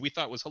Brain, which we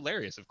thought was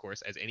hilarious, of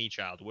course, as any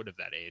child would of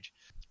that age.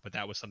 But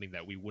that was something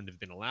that we wouldn't have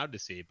been allowed to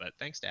see. But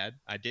thanks, Dad,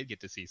 I did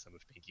get to see some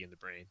of Pinky and the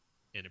Brain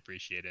and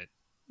appreciate it.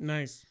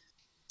 Nice.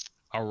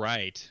 All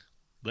right,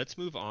 let's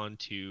move on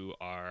to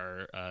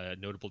our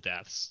notable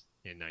deaths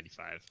in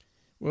 '95.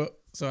 Well,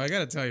 so I got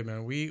to tell you,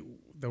 man,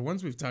 the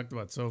ones we've talked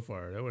about so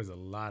far, there was a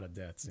lot of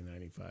deaths in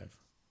 '95.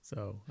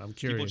 So I'm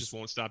curious. People just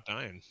won't stop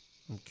dying.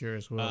 I'm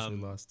curious who else we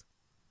lost.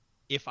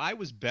 If I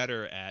was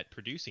better at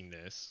producing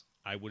this,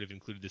 I would have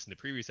included this in the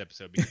previous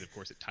episode because, of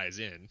course, it ties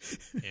in.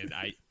 And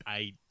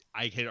I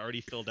had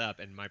already filled up,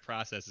 and my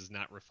process is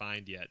not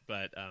refined yet.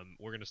 But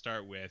we're going to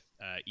start with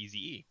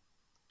Eazy-E.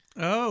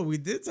 Oh, we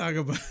did talk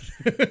about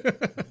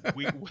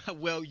it.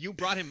 Well, you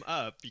brought him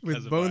up because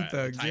with of Bone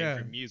Thugs, time yeah,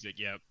 for music,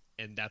 yep,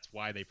 and that's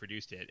why they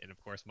produced it. And of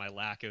course, my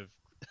lack of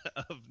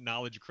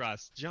knowledge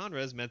across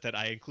genres meant that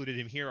I included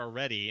him here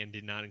already and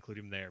did not include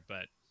him there.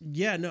 But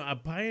yeah, no, a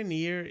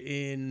pioneer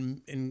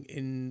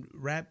in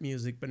rap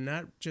music, but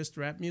not just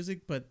rap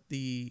music, but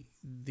the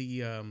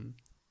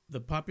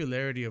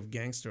popularity of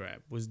gangster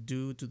rap was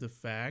due to the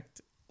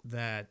fact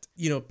that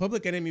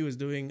Public Enemy was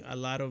doing a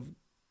lot of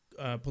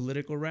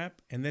political rap,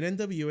 and then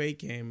NWA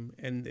came,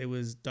 and it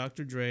was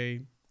Dr.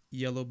 Dre,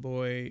 Yellow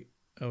Boy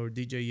or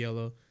DJ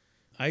Yellow,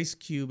 Ice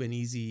Cube, and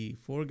Eazy,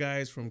 4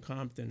 guys from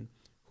Compton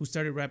who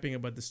started rapping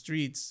about the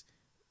streets,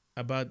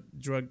 about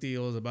drug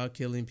deals, about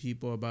killing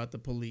people, about the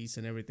police,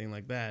 and everything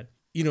like that.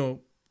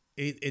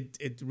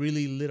 It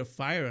really lit a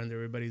fire under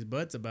everybody's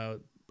butts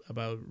about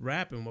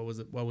rap and what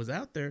was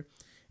out there,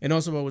 and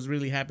also what was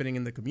really happening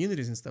in the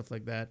communities and stuff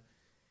like that.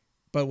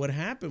 But what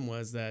happened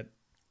was that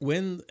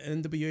when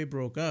NWA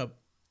broke up,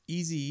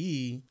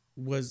 Eazy-E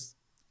was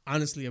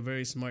honestly a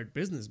very smart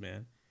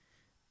businessman.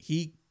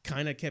 He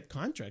kind of kept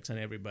contracts on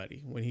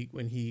everybody. When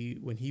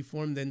he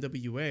formed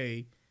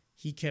NWA,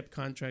 he kept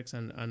contracts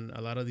on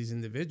a lot of these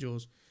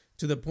individuals,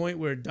 to the point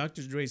where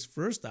Dr. Dre's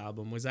first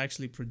album was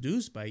actually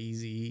produced by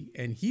Eazy-E,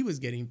 and he was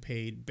getting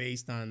paid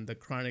based on the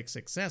Chronic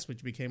success,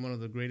 which became one of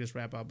the greatest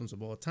rap albums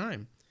of all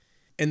time.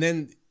 And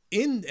then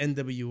in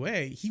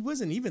NWA, he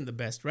wasn't even the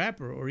best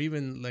rapper or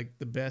even like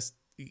the best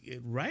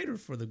writer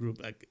for the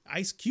group. Like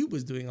Ice Cube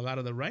was doing a lot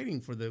of the writing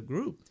for the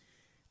group.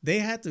 They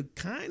had to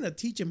kind of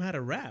teach him how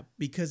to rap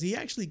because he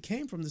actually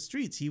came from the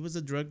streets. He was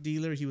a drug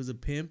dealer. He was a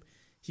pimp.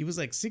 He was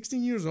like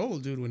 16 years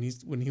old, dude, when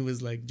he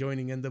was like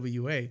joining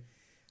NWA,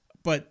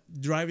 but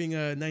driving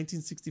a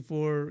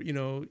 1964,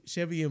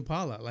 Chevy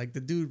Impala. Like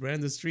the dude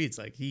ran the streets.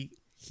 Like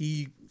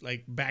he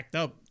like backed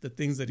up the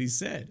things that he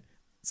said.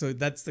 So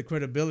that's the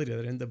credibility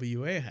that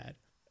NWA had.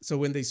 So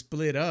when they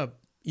split up,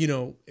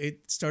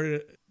 it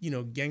started,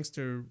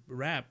 gangster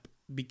rap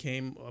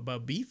became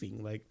about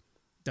beefing. Like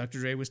Dr.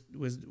 Dre was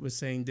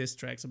saying diss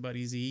tracks about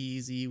Eazy-E.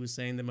 Eazy-E was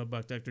saying them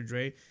about Dr.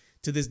 Dre.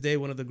 To this day,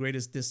 one of the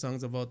greatest diss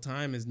songs of all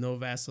time is No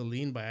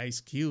Vaseline by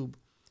Ice Cube.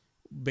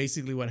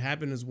 Basically what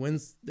happened is when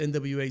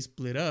NWA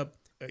split up,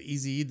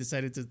 Eazy-E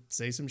decided to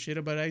say some shit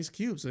about Ice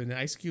Cube. So in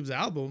Ice Cube's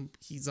album,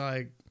 he's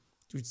like,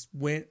 just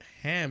went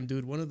ham,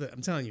 dude.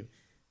 I'm telling you,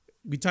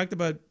 we talked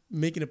about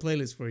making a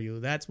playlist for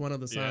you. That's one of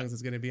the songs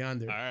that's going to be on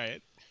there. All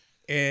right.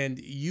 And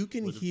you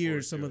can Looking hear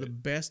forward some to of the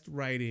it. best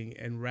writing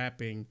and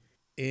rapping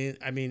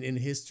in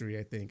history.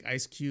 I think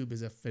Ice Cube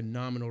is a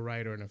phenomenal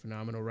writer and a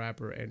phenomenal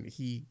rapper, and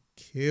he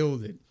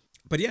killed it.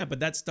 But yeah, but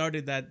that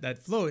started that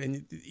flow,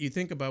 and you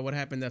think about what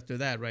happened after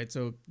that, right?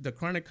 So the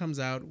Chronic comes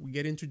out, we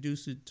get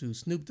introduced to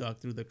Snoop Dogg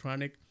through the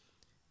Chronic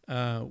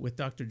with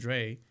Dr.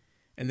 Dre,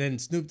 and then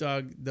Snoop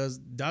Dogg does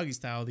Doggy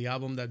Style, the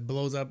album that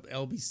blows up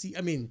LBC.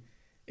 I mean,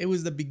 it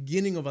was the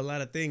beginning of a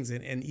lot of things,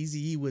 and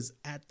Eazy-E was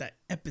at the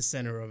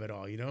epicenter of it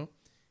all.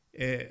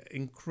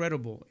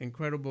 Incredible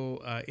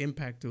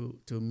impact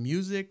to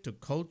music, to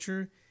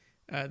culture,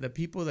 the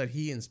people that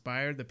he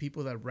inspired, the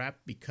people that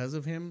rapped because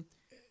of him.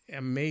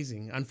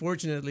 Amazing.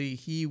 Unfortunately,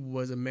 he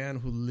was a man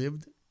who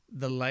lived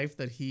the life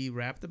that he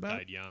rapped about.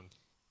 Died young.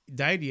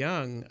 Died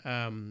young,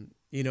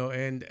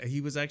 and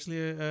he was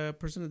actually a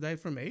person that died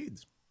from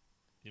AIDS.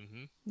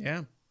 Hmm.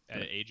 Yeah.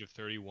 At the age of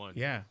 31.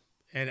 Yeah.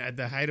 And at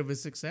the height of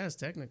his success,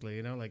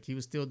 technically, like he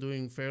was still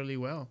doing fairly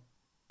well.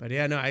 But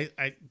yeah, no, I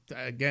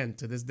again,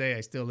 to this day,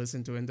 I still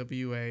listen to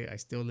NWA. I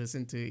still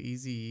listen to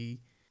Eazy-E,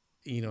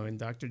 and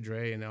Dr.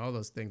 Dre and all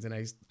those things. And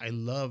I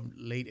love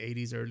late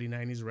 80s, early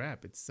 90s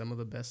rap. It's some of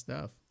the best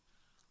stuff.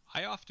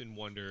 I often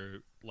wonder,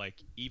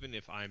 like, even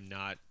if I'm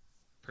not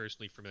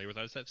personally familiar with,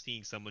 I was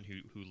seeing someone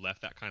who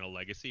left that kind of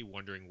legacy,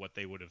 wondering what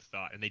they would have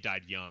thought, and they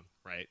died young,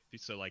 right?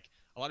 So like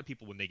a lot of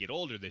people, when they get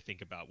older, they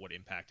think about what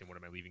impact and what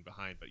am I leaving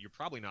behind, but you're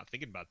probably not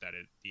thinking about that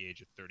at the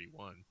age of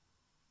 31.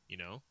 You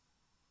know,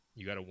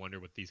 you got to wonder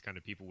what these kind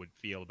of people would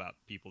feel about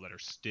people that are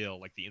still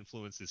like the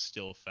influence is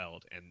still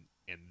felt, and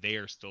they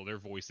are still, their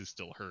voice is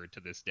still heard to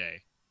this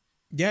day.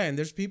 Yeah, and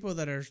there's people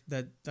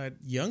that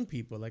young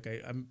people, like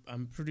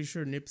I'm pretty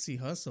sure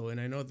Nipsey Hussle, and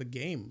I know The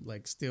Game,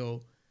 like,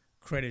 still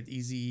credit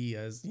Eazy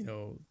as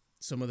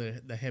some of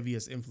the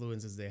heaviest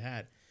influences they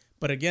had.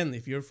 But again,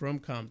 if you're from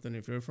Compton,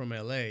 if you're from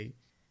LA,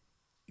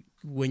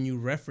 when you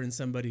reference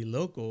somebody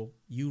local,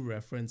 you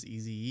reference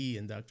Eazy-E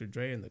and Dr.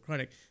 Dre and the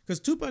Chronic,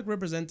 because Tupac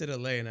represented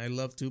LA, and I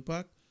love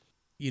Tupac.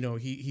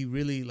 He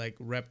really like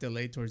repped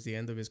LA towards the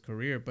end of his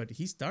career, but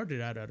he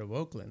started out of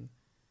Oakland.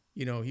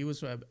 He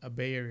was a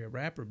Bay Area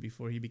rapper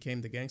before he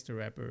became the gangster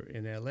rapper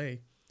in LA.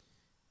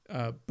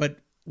 But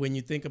when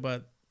you think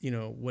about,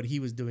 what he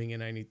was doing in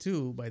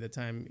 92, by the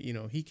time,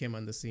 he came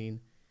on the scene,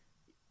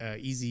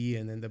 Eazy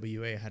and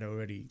NWA had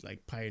already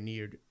like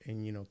pioneered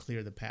and,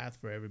 cleared the path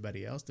for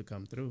everybody else to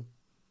come through.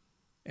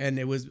 And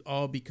it was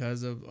all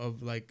because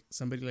of like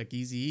somebody like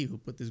Eazy who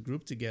put this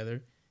group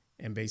together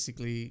and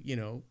basically,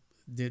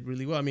 did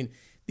really well. I mean,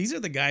 these are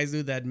the guys,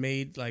 dude, that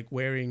made like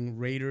wearing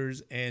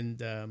Raiders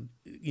and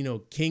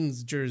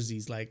Kings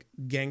jerseys like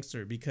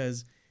gangster,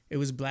 because it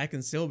was black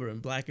and silver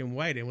and black and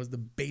white. It was the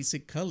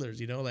basic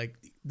colors. Like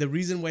the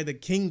reason why the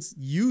Kings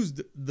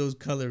used those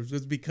colors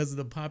was because of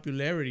the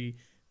popularity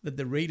that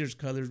the Raiders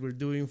colors were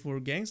doing for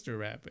gangster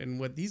rap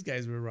and what these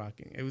guys were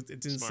rocking. It's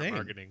Smart insane.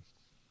 marketing.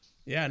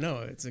 Yeah,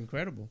 no, it's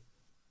incredible.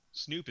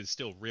 Snoop is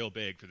still real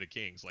big for the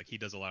Kings. Like he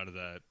does a lot of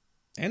the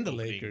And the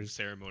opening Lakers.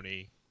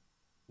 ceremony.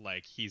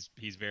 Like he's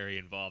very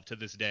involved to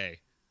this day.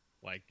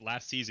 Like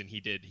last season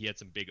he had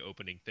some big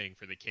opening thing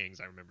for the Kings,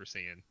 I remember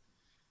seeing.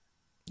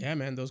 Yeah,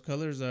 man, those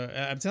colors are.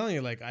 I'm telling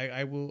you, like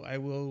I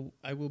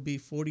will be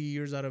 40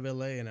 years out of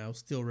LA and I'll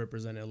still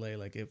represent LA.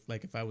 Like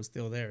if I was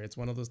still there, it's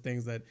one of those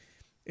things that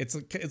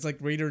it's like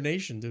Raider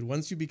Nation, dude.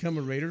 Once you become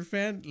a Raider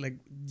fan, like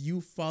you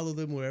follow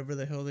them wherever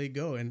the hell they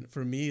go. And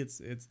for me, it's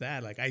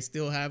that. Like I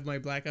still have my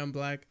black on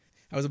black.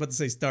 I was about to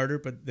say starter,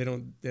 but they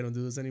don't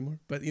do this anymore.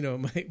 But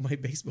my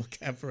baseball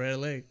cap for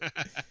LA.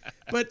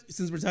 But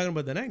since we're talking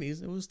about the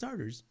 90s, it was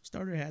starters.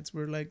 Starter hats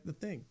were like the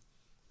thing.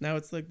 Now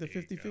it's like the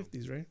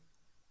 50-50s, right?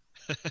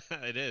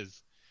 It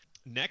is.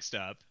 Next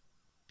up,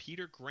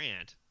 Peter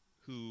Grant,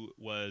 who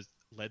was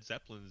Led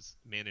Zeppelin's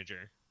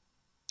manager.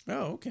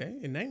 Oh, okay.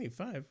 In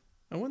 '95,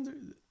 I wonder.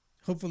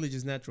 Hopefully,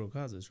 just natural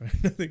causes,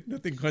 right?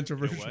 Nothing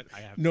controversial. You know what?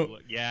 I have no, to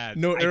look. Yeah,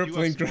 no I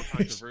airplane do have some more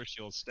crash.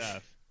 controversial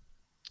stuff.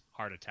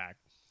 Heart attack.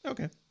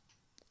 Okay,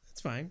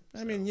 that's fine. I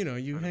So, mean, you I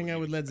don't know hang what out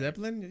you'd with Led expect.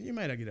 Zeppelin, you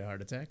might not get a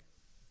heart attack.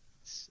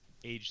 It's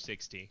age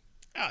 60.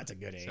 Oh, it's a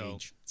good So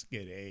age. It's a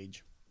good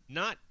age.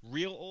 not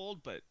real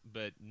old, but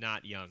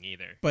not young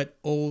either. But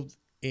old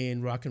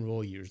in rock and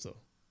roll years, though.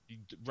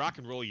 Rock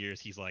and roll years,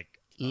 he's like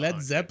Led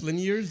 100. Zeppelin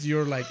years,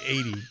 you're like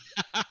 80.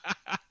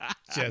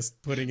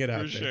 Just putting it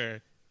out For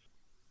there.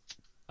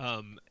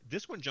 sure.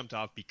 This one jumped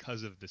off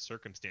because of the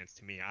circumstance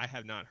to me. I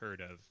have not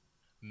heard of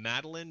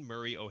Madeline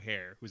Murray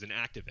O'Hare, who's an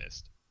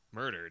activist,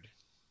 murdered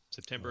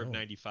September of Oh.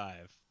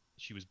 95.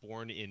 She was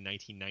born in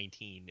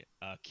 1919,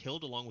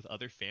 killed along with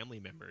other family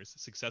members,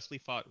 successfully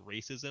fought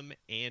racism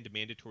and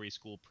mandatory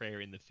school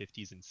prayer in the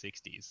 50s and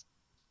 60s.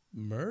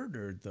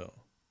 Murdered, though.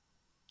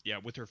 Yeah,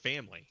 with her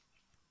family.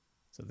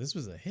 So this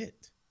was a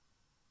hit.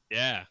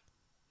 Yeah.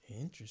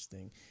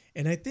 Interesting.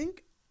 And I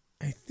think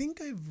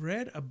I've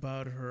read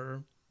about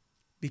her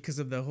because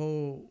of the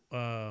whole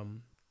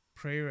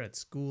prayer at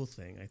school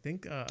thing. I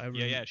think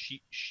Yeah.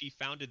 She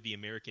founded the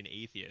American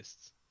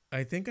Atheists.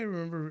 I think I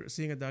remember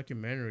seeing a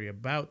documentary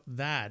about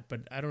that,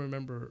 but I don't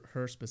remember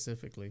her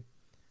specifically.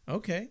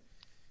 Okay.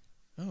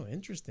 Oh,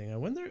 interesting. I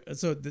wonder.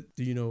 So, do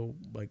you know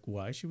like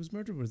why she was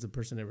murdered? Was the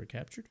person ever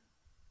captured?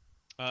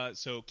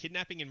 So,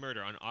 kidnapping and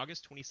murder. On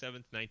August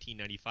 27th,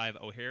 1995,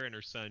 O'Hare and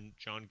her son,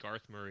 John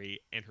Garth Murray,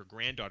 and her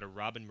granddaughter,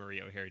 Robin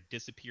Murray O'Hare,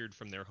 disappeared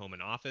from their home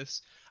and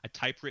office. A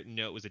typewritten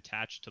note was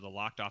attached to the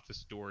locked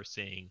office door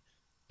saying,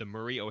 "The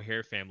Murray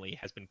O'Hare family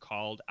has been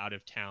called out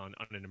of town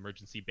on an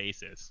emergency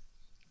basis.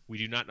 We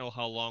do not know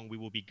how long we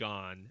will be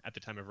gone at the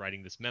time of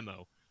writing this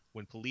memo.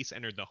 When police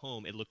entered the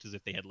home, it looked as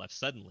if they had left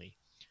suddenly."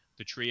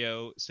 The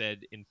trio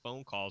said in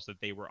phone calls that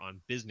they were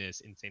on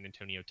business in San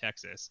Antonio,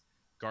 Texas.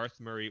 Garth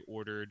Murray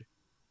ordered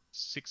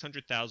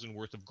 600,000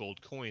 worth of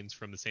gold coins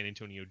from the San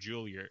Antonio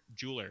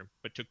jeweler,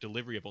 but took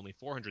delivery of only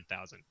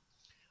 400,000.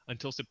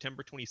 Until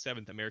September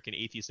 27th, American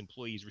Atheist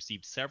employees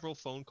received several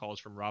phone calls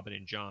from Robin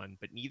and John,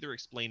 but neither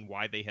explained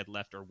why they had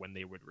left or when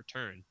they would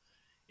return.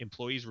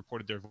 Employees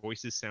reported their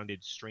voices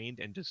sounded strained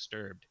and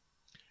disturbed.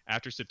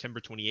 After September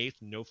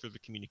 28th, no further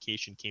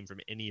communication came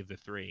from any of the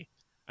three.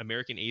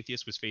 American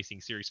Atheist was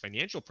facing serious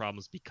financial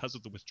problems because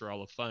of the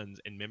withdrawal of funds,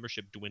 and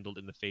membership dwindled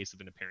in the face of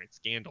an apparent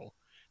scandal.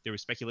 There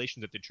was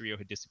speculation that the trio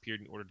had disappeared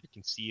in order to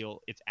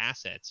conceal its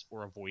assets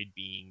or avoid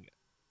being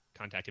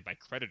contacted by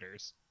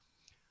creditors.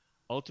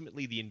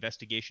 Ultimately, the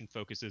investigation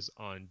focuses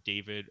on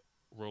David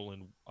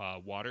Roland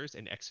Waters,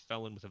 an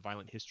ex-felon with a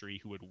violent history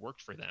who had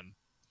worked for them.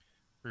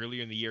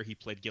 Earlier in the year, he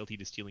pled guilty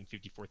to stealing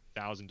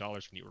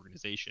 $54,000 from the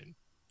organization.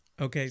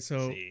 Okay,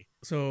 so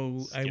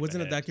it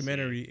wasn't a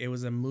documentary. It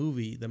was a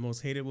movie, The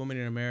Most Hated Woman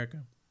in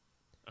America.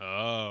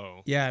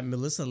 Oh. Yeah,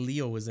 Melissa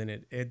Leo was in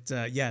it.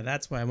 Yeah,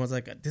 that's why I was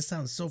like, this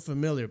sounds so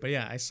familiar. But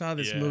yeah, I saw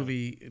this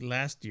movie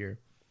last year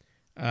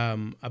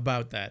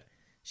about that.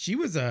 She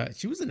was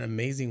an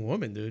amazing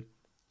woman, dude.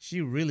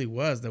 She really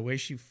was. The way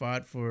she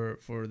fought for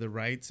the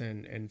rights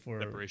and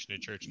for separation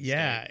of church and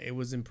state. It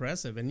was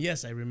impressive. And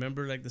yes, I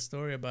remember like the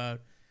story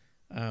about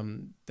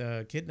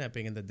the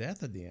kidnapping and the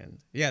death at the end.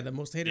 Yeah, The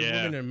Most Hated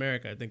Woman in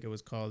America, I think it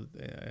was called,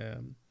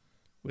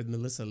 with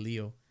Melissa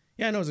Leo.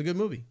 Yeah, no, it was a good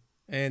movie.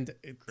 And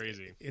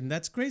crazy. And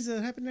that's crazy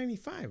that happened in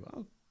 95.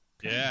 Oh,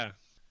 yeah.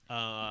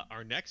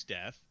 Our next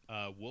death,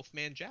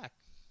 Wolfman Jack,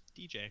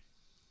 DJ.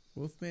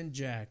 Wolfman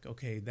Jack.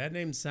 Okay, that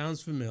name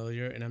sounds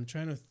familiar, and I'm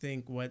trying to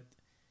think what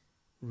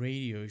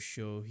radio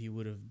show he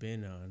would have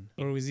been on.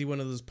 Or was he one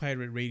of those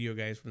pirate radio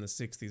guys from the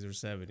 60s or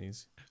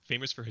 70s?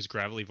 Famous for his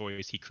gravelly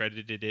voice, he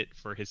credited it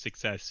for his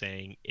success,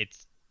 saying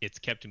it's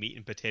kept meat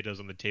and potatoes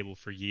on the table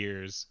for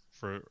years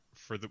for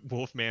the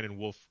Wolfman and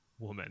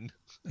Wolfwoman.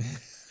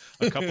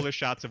 A couple of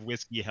shots of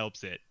whiskey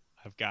helps it.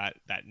 I've got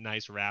that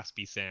nice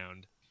raspy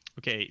sound.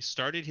 Okay,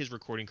 started his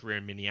recording career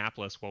in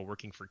Minneapolis while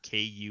working for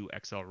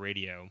KUXL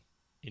Radio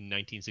in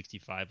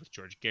 1965 with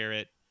George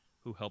Garrett,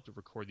 who helped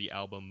record the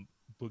album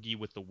Boogie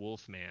with the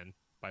Wolfman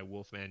by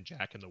Wolfman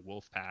Jack and the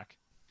Wolfpack.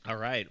 All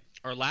right,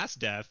 our last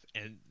death,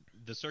 and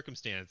the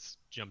circumstance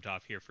jumped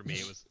off here for me.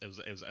 It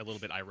was a little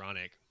bit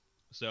ironic.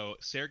 So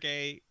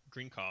Sergei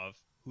Grinkov,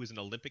 who is an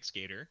Olympic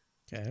skater,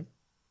 okay,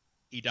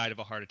 he died of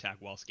a heart attack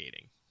while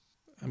skating.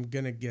 I'm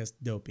gonna guess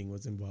doping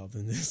was involved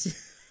in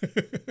this.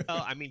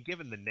 Well, I mean,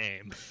 given the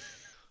name,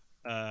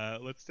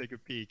 let's take a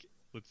peek.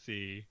 Let's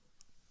see.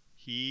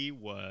 He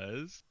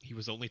was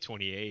only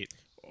 28.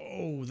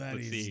 Oh, let's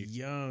is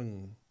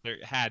young. There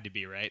had to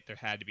be, right? There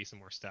had to be some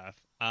more stuff.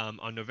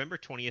 On November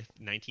 20th,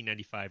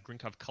 1995,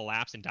 Grinkov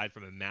collapsed and died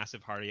from a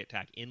massive heart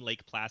attack in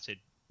Lake Placid,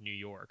 New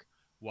York,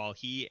 while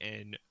he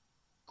and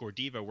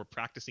Gordeeva were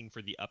practicing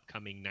for the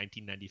upcoming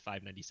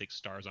 1995-96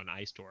 Stars on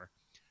Ice tour.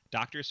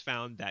 Doctors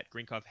found that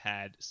Grinkov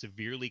had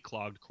severely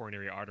clogged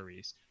coronary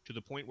arteries to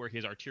the point where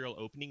his arterial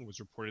opening was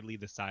reportedly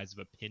the size of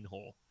a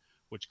pinhole,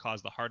 which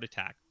caused the heart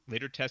attack.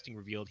 Later testing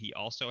revealed he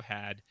also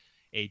had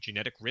a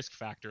genetic risk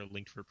factor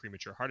linked for a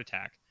premature heart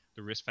attack.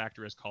 The risk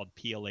factor is called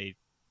PLA2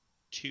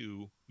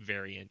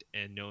 variant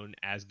and known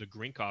as the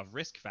Grinkov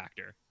risk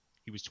factor.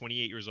 He was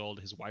 28 years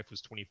old, his wife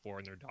was 24,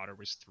 and their daughter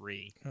was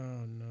 3.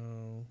 Oh,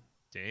 no.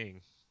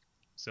 Dang.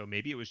 So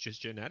maybe it was just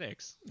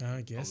genetics.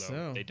 I guess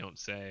so. They don't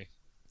say.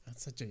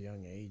 That's such a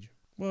young age.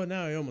 Well,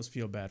 now I almost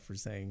feel bad for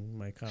saying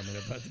my comment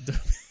about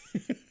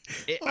the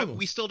doping.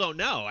 We still don't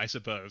know, I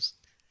suppose.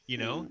 You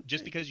know,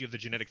 just because you have the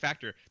genetic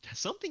factor,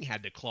 something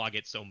had to clog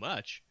it so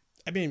much.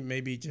 I mean,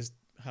 maybe just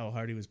how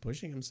hard he was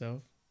pushing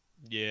himself.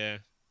 Yeah.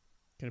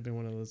 Could have been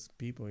one of those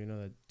people, you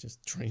know, that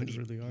just trains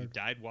really hard. He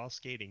died while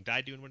skating.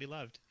 Died doing what he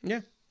loved.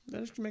 Yeah,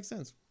 that actually makes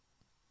sense.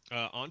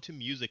 On to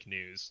music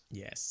news.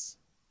 Yes.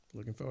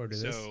 Looking forward to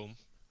this. So,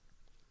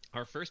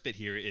 our first bit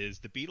here is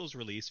the Beatles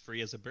release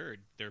Free as a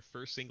Bird, their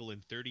first single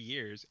in 30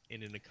 years,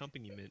 in an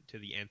accompaniment to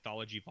the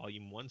Anthology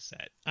Volume 1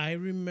 set. I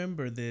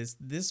remember this.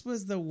 This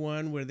was the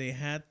one where they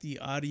had the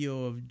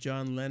audio of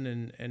John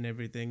Lennon and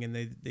everything, and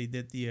they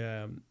did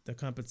the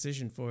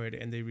composition for it,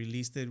 and they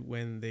released it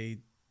when they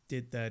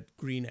did that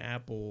Green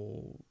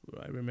Apple,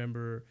 I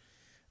remember,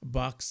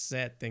 box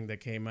set thing that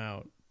came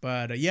out.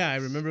 But yeah, I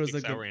remember it was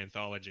like our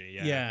anthology.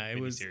 Yeah, it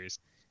was.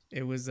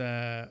 It was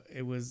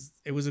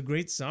a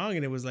great song,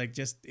 and it was like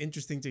just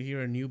interesting to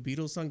hear a new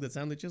Beatles song that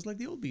sounded just like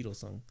the old Beatles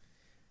song.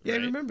 Yeah,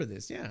 right. I remember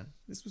this. Yeah,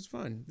 this was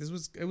fun.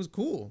 It was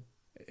cool.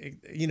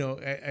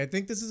 I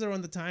think this is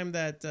around the time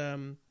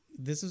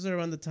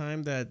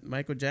that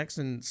Michael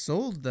Jackson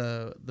sold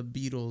the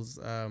Beatles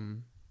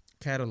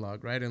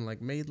catalog, right, and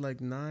like made like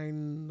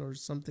 $9 or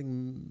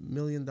something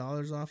million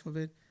off of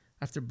it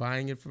after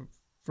buying it from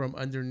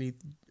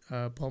underneath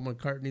Paul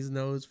McCartney's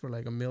nose for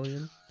like $1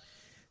 million.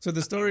 So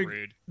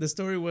Rude. the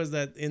story was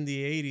that in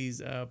the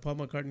 '80s, Paul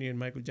McCartney and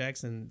Michael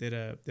Jackson did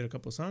a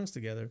couple songs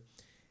together,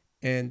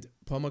 and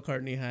Paul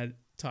McCartney had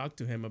talked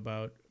to him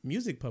about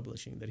music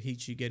publishing, that he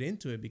should get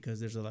into it because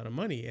there's a lot of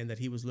money, and that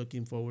he was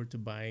looking forward to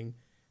buying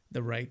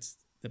the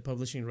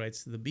publishing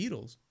rights to the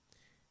Beatles.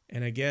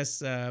 And I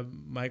guess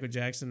Michael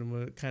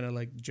Jackson kind of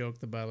like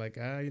joked about like,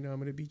 I'm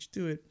gonna beat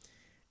you to it,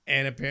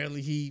 and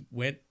apparently he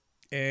went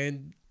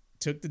and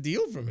took the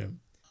deal from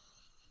him.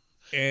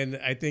 And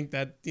I think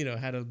that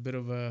had a bit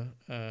of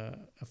a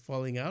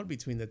falling out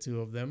between the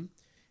two of them.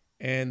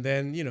 And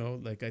then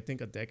like I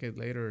think a decade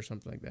later or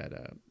something like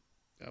that,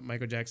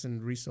 Michael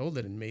Jackson resold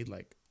it and made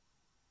like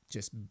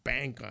just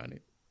bank on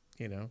it.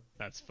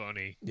 That's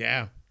funny.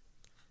 Yeah.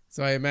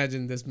 So I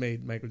imagine this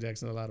made Michael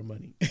Jackson a lot of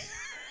money.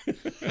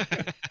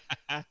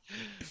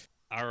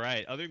 All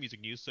right. Other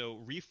music news.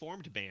 So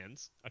reformed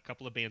bands. A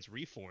couple of bands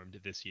reformed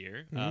this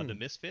year. The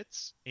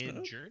Misfits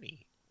and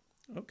Journey.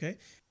 Okay.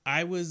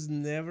 I was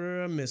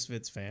never a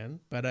Misfits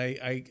fan, but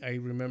I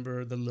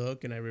remember the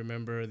look, and I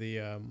remember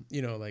the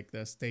like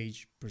the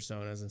stage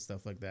personas and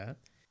stuff like that.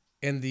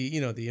 And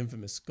the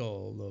infamous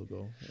skull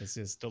logo. It's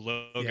just the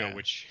logo,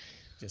 which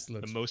just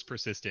looks the most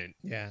persistent.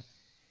 Yeah.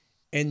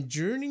 And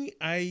Journey,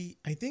 I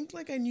think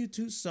like I knew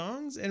 2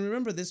 songs, and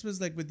remember this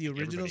was like with the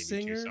original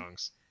singer. 2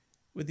 songs.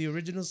 With the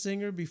original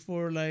singer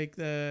before like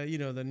the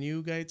the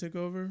new guy took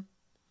over.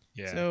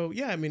 Yeah. So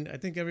yeah, I mean I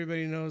think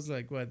everybody knows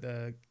like what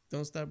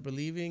Don't Stop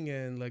Believing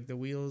and like the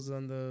wheels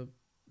the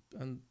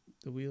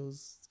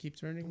wheels keep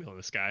turning. Wheel in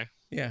the Sky.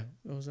 Yeah,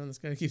 wheels on the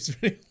sky keeps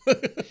turning.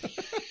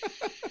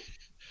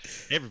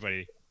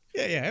 Everybody.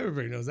 Yeah,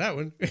 everybody knows that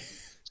one.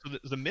 So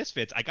the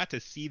Misfits, I got to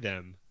see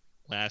them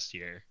last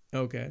year.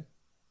 Okay.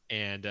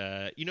 And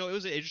it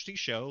was an interesting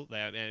show.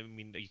 I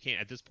mean, you can't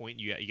at this point.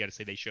 You got to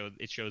say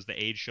it shows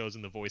the age shows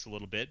in the voice a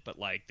little bit, but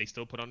like they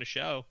still put on a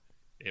show.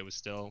 It was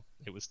still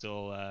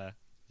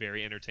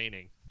very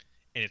entertaining,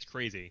 and it's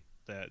crazy.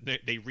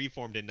 They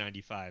reformed in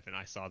 '95, and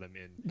I saw them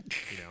in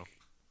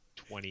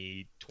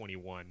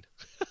 2021.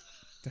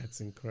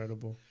 That's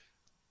incredible.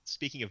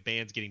 Speaking of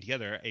bands getting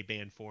together, a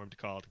band formed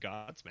called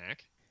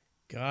Godsmack.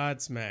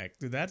 Godsmack.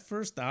 Dude, that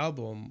first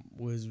album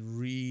was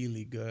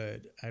really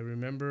good. I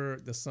remember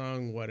the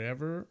song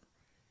Whatever.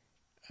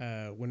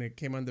 When it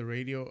came on the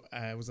radio,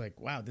 I was like,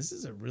 wow, this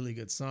is a really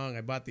good song.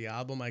 I bought the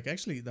album. Like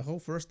actually the whole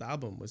first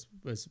album was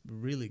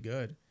really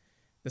good.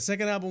 The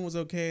second album was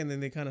okay, and then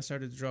they kind of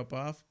started to drop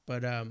off.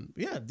 But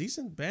yeah,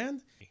 decent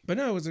band. But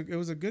no, it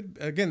was a good.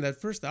 Again,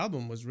 that first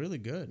album was really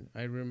good.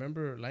 I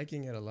remember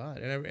liking it a lot,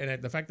 and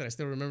the fact that I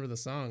still remember the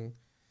song,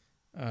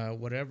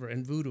 Whatever,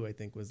 and Voodoo, I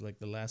think was like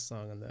the last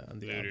song on the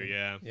Voodoo,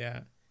 album.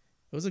 Yeah.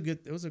 It was a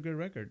good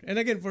record. And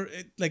again,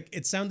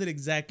 it sounded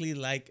exactly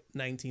like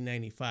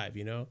 1995.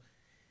 Yeah,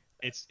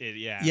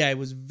 it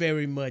was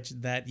very much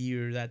that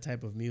year, that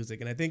type of music,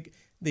 and I think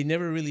they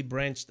never really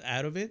branched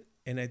out of it.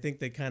 And I think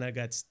they kind of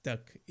got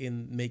stuck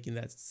in making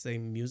that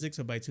same music.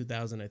 So by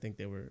 2000, I think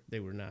they were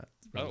not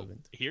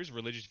relevant. Here's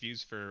religious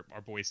views for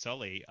our boy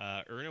Sully.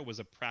 Erna was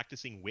a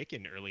practicing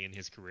Wiccan early in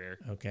his career.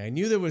 Okay, I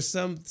knew there was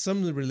some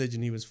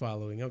religion he was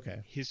following.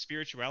 Okay. His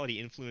spirituality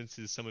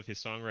influences some of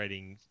his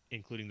songwriting,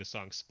 including the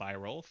song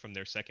Spiral from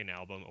their second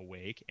album,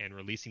 Awake, and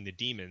Releasing the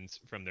Demons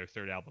from their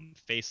third album,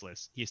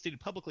 Faceless. He has stated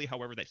publicly,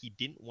 however, that he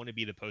didn't want to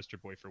be the poster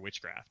boy for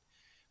witchcraft.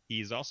 He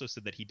has also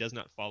said that he does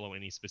not follow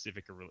any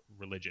specific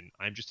religion.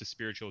 I'm just a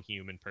spiritual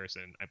human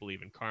person. I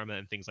believe in karma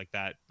and things like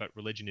that, but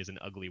religion is an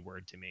ugly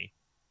word to me.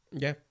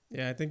 Yeah.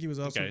 I think he was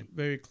also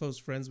very close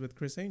friends with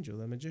Chris Angel,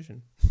 the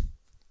magician.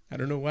 I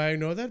don't know why I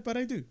know that, but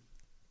I do.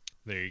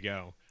 There you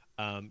go.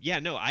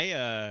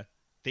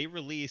 They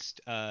released,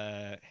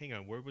 hang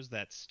on, where was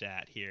that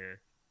stat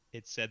here?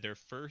 It said their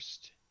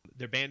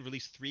band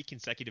released 3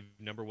 consecutive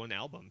 #1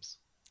 albums.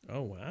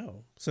 Oh,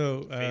 wow.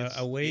 So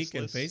Awake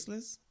Faceless, and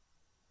Faceless?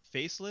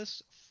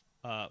 Faceless,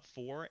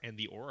 4, and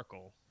The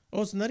Oracle.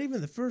 Oh, it's not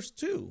even the first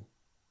 2.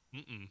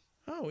 Mm-mm.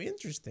 Oh,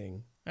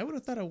 interesting. I would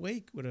have thought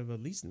Awake would have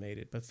at least made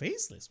it, but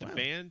Faceless, wow. The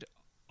band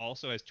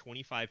also has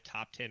 25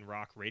 top 10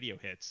 rock radio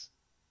hits,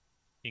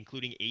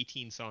 including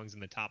 18 songs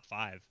in the top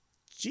 5.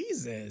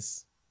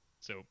 Jesus.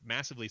 So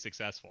massively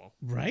successful.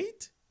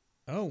 Right?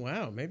 Oh,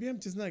 wow. Maybe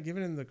I'm just not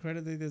giving them the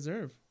credit they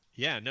deserve.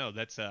 Yeah, no,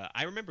 that's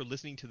I remember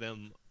listening to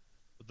them,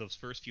 those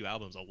first few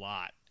albums, a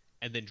lot.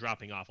 And then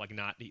dropping off, like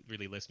not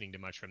really listening to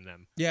much from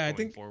them. Yeah, I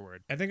think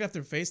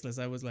after Faceless,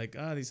 I was like,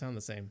 these sound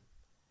the same.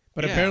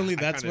 But apparently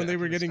that's when they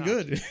were getting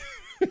good.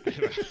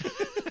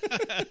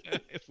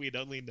 If we'd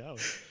only known.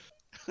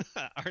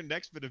 Our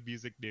next bit of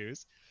music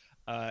news.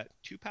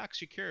 Tupac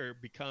Shakur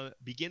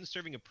begins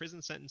serving a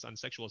prison sentence on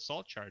sexual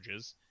assault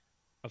charges.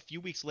 A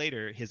few weeks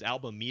later, his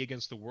album Me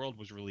Against the World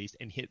was released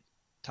and hit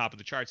top of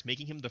the charts,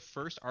 making him the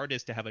first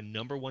artist to have a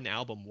 #1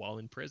 album while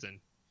in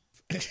prison.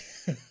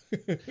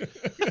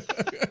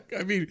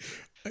 I mean,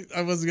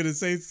 I was gonna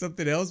say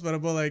something else, but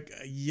I'm all like,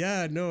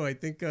 yeah, no, I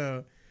think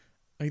that's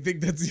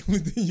the only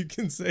thing you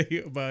can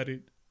say about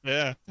it.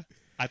 Yeah.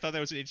 I thought that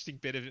was an interesting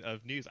bit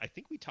of news. I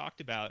think we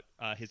talked about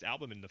his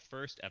album in the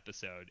first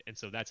episode, and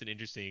so that's an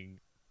interesting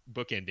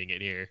bookending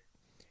it here.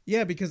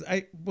 Yeah, because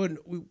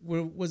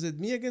was it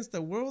Me Against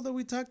the World that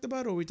we talked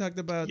about, or we talked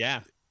about?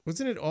 Yeah.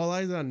 Wasn't it All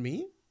Eyes on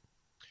Me?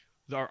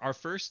 Our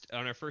first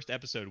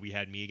episode we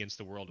had Me Against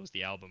the World was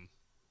the album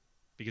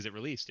because it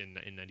released in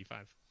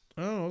 95.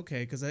 Oh, okay.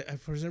 Because I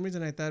for some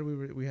reason I thought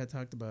we had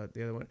talked about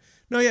the other one.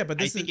 No, yeah, but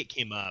I this think is it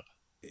came up.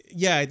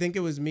 yeah. I think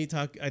it was me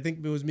talk. I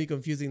think it was me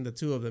confusing the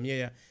two of them.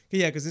 Yeah.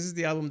 Because this is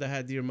the album that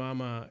had Dear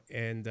Mama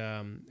and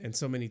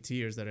So Many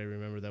Tears that I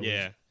remember.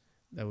 Yeah.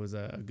 That was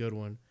a good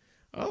one.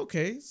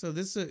 Okay, so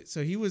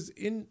so he was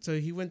in. So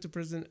he went to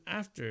prison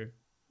after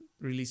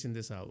releasing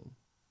this album.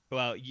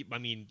 Well, I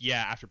mean,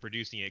 yeah, after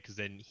producing it, because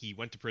then he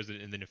went to prison,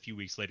 and then a few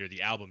weeks later,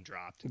 the album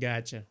dropped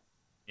Gotcha.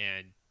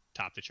 and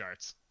topped the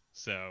charts.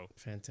 So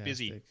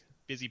Fantastic.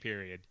 busy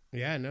period.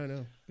 Yeah,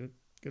 no.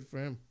 Good for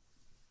him.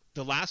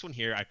 The last one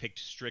here I picked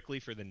strictly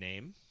for the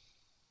name.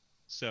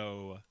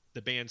 So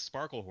the band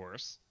Sparkle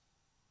Horse,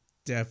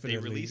 Definitely.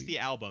 they released the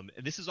album.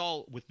 And this is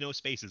all with no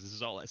spaces. This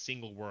is all a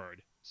single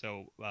word.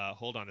 So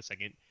hold on a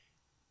second.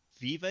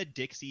 Viva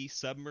Dixie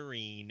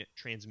Submarine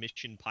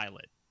Transmission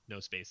Pilot. No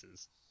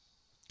spaces.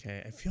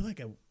 Okay, I feel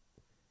like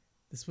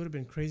this would have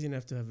been crazy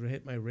enough to have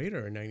hit my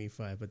radar in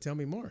 '95. But tell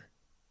me more.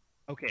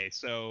 Okay,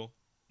 so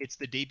it's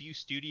the debut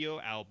studio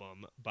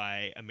album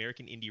by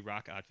American indie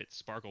rock outfit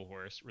Sparkle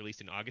Horse, released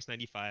in August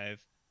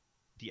 '95.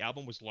 The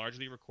album was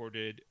largely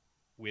recorded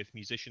with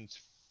musicians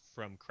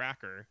from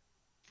Cracker,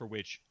 for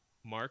which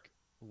Mark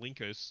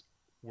Linkus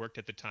worked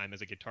at the time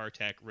as a guitar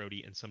tech,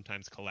 roadie, and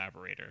sometimes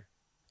collaborator.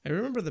 I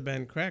remember the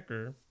band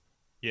Cracker.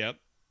 Yep.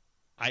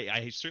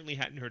 I certainly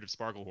hadn't heard of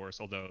Sparkle Horse,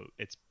 although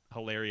it's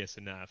hilarious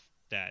enough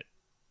that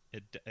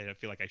I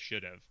feel like I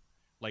should have.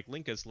 Like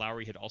Linkus,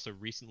 Lowry had also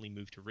recently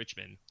moved to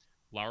Richmond.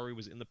 Lowry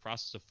was in the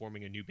process of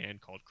forming a new band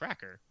called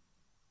Cracker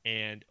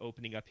and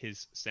opening up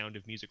his Sound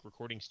of Music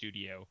recording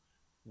studio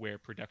where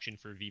production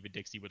for Viva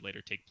Dixie would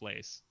later take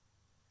place.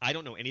 I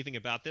don't know anything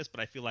about this,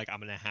 but I feel like I'm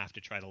going to have to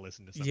try to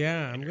listen to something.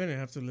 Yeah, I'm going to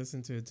have to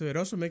listen to it too. It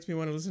also makes me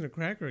want to listen to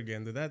Cracker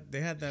again.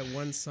 They had that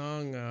one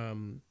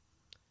song,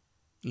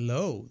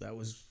 Low, that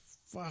was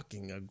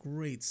fucking a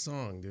great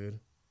song,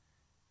 dude.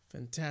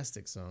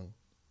 Fantastic song.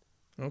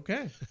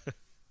 Okay.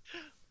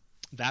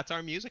 That's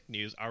our music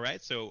news. All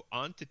right, so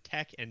on to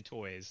tech and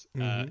toys.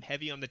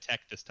 Heavy on the tech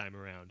this time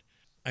around.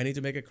 I need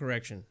to make a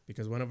correction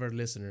because one of our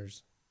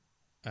listeners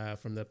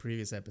from the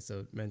previous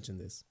episode mentioned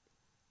this.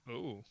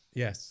 Oh.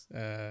 Yes.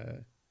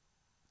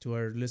 To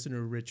our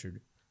listener,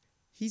 Richard.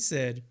 He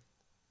said,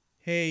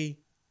 hey,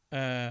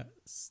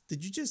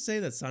 did you just say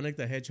that Sonic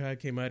the Hedgehog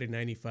came out in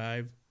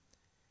 95?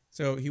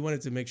 So he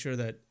wanted to make sure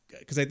that,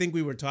 because I think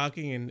we were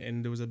talking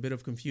and there was a bit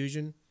of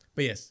confusion.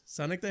 But yes,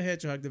 Sonic the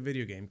Hedgehog, the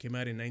video game, came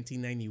out in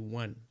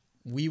 1991.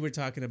 We were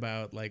talking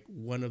about like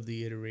one of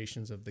the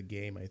iterations of the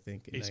game, I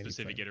think. In a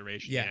specific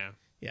iteration,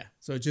 yeah.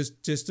 So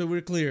just so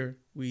we're clear,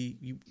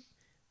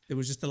 there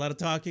was just a lot of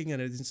talking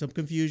and some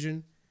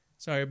confusion.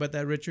 Sorry about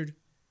that, Richard.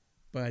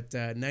 But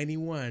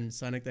 91,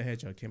 Sonic the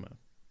Hedgehog came out.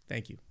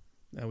 Thank you.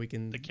 Now we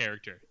can... The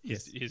character.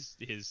 Yes.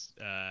 His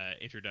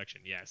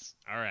introduction, yes.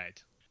 All right.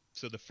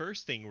 So the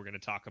first thing we're going to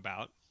talk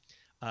about,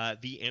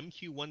 the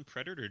MQ-1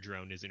 Predator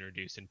drone is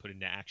introduced and put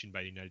into action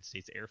by the United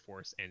States Air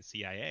Force and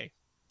CIA.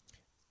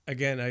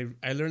 Again,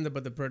 I learned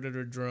about the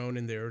Predator drone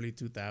in the early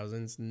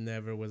 2000s.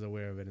 Never was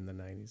aware of it in the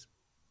 90s.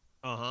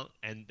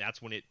 And that's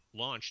when it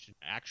launched,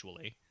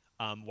 actually.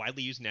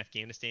 Widely used in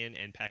Afghanistan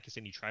and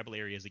Pakistani tribal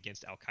areas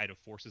against Al-Qaeda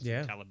forces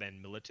and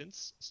Taliban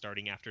militants,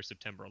 starting after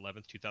September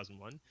 11th,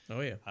 2001.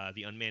 Oh, yeah.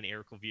 The unmanned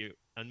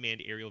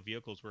aerial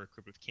vehicles were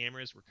equipped with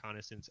cameras,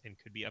 reconnaissance, and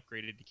could be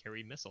upgraded to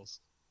carry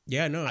missiles.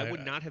 Yeah, no. I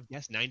would not have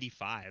guessed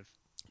 95.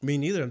 Me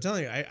neither. I'm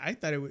telling you, I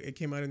thought it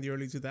came out in the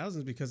early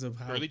 2000s because of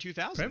how early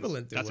 2000s.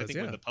 Prevalent it was. That's, I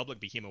think, when the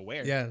public became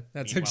aware. Yeah,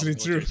 that's actually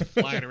true.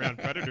 Flying around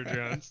Predator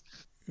drones.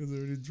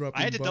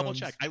 I had to double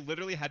check. I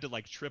literally had to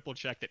like triple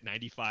check that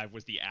 95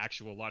 was the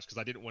actual launch because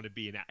I didn't want to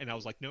be in it. And I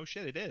was like, no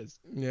shit, it is.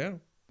 Yeah.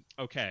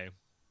 Okay.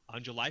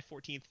 On July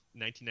 14th,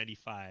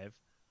 1995,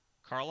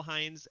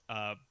 Karl-Heinz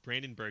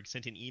Brandenburg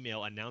sent an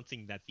email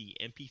announcing that the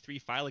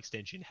MP3 file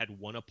extension had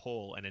won a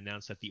poll and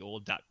announced that the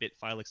old .bit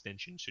file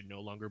extension should no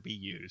longer be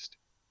used.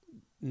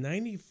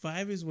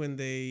 95 is when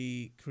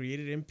they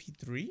created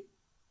MP3?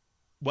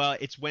 Well,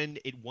 it's when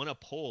it won a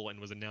poll and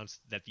was announced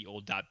that the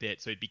old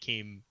 .bit, so it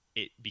became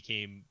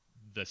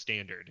the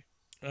standard.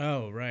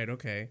 Oh, right.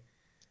 Okay.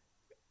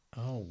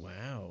 Oh,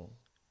 wow.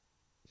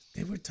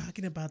 They were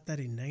talking about that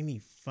in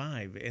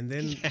 95. And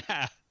then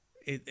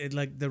it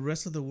like the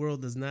rest of the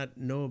world does not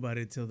know about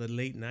it till the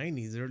late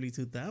 90s, early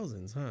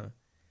 2000s, huh?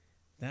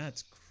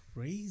 That's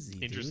crazy.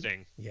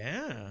 Interesting. Dude.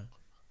 Yeah.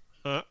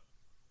 Huh?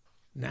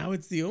 Now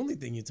it's the only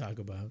thing you talk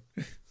about.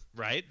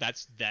 Right?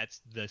 That's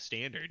the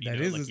standard.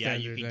 That is the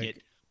standard. You can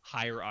get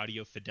higher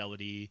audio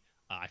fidelity.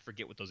 I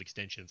forget what those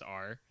extensions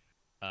are.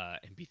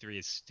 MP3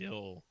 is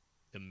still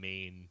the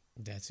main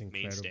That's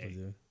incredible, mainstay.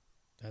 dude.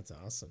 That's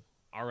awesome.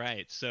 All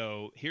right,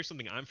 so here's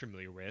something I'm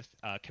familiar with.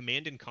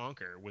 Command and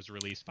Conquer was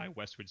released by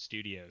Westwood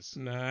Studios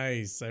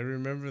Nice. I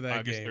remember that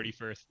August game.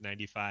 31st,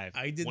 95.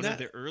 I did One of not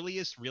the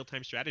earliest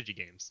real-time strategy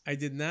games. I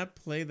did not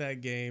play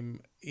that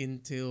game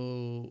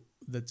until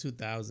the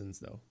 2000s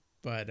though.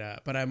 But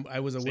I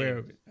was aware Same.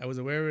 of it. I was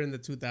aware of it in the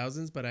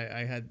 2000s, but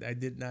I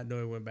did not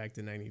know it went back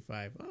to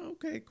 95. Oh,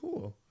 okay,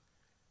 cool.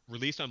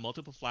 Released on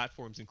multiple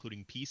platforms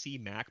including PC,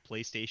 Mac,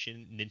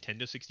 PlayStation,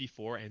 Nintendo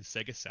 64, and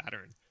Sega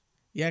Saturn.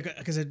 Yeah,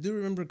 because I do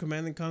remember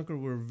Command and Conquer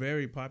were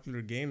very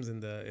popular games in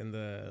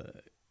the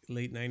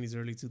late 90s,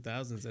 early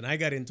 2000s, and I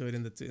got into it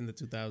in the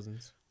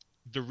 2000s.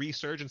 The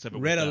resurgence of it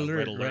Red with Alert,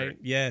 Red Alert. right?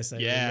 Yes, I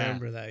Yeah.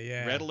 remember that.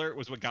 Yeah. Red Alert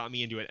was what got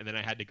me into it, and then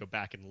I had to go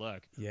back and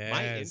look. Yes.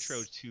 My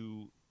intro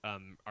to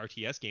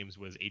RTS games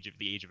was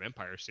the Age of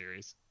Empire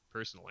series,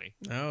 personally,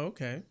 Oh,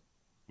 okay.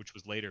 which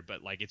was later.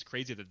 But like, it's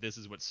crazy that this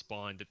is what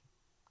spawned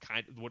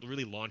what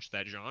really launched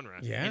that genre.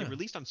 Yeah. And it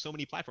released on so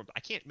many platforms. I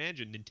can't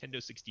imagine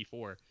Nintendo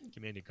 64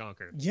 Command and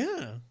Conquer.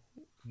 Yeah.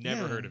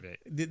 Never Yeah. heard of it.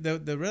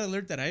 The Red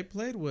Alert that I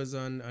played was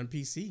on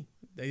PC.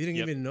 I didn't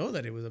Yep. even know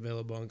that it was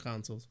available on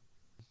consoles.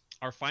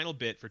 Our final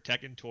bit for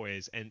tech and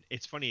toys, and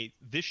it's funny,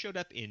 this showed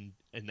up in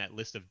that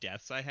list of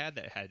deaths I had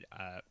that had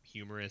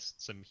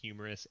some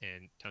humorous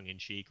and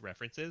tongue-in-cheek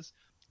references.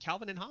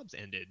 Calvin and Hobbes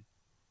ended,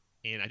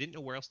 and I didn't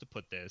know where else to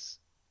put this,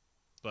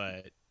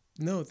 but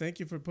No, thank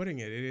you for putting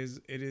it. It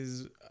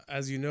is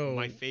as you know,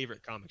 my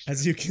favorite comic strip.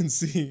 as you can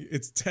see,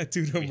 it's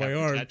tattooed on We my have the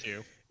arm.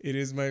 tattoo. It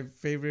is my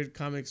favorite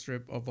comic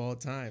strip of all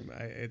time.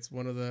 It's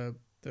one of the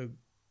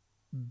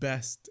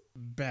best.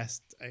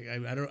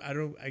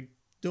 I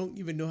don't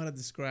even know how to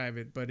describe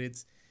it, but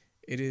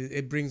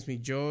it brings me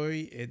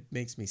joy. It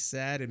makes me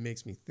sad. It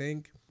makes me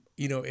think.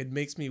 It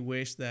makes me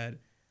wish that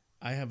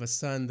I have a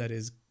son that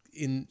is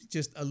in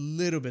just a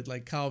little bit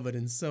like Calvin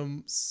in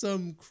some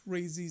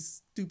crazy,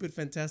 stupid,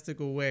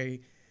 fantastical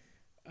way.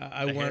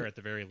 I The want hair at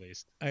the very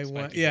least. I Spiky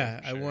want, hair,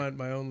 yeah, for I sure. want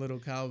my own little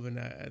Calvin.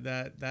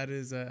 That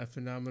is a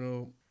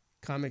phenomenal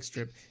comic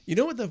strip. You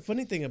know what the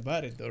funny thing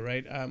about it though,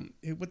 right?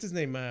 What's his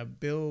name?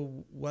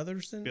 Bill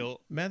Watherson. Bill.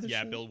 Matherson?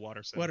 Yeah, Bill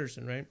Watterson.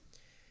 Watterson, right?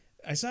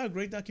 I saw a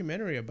great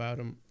documentary about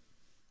him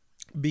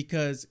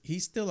because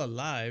he's still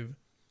alive,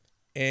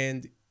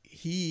 and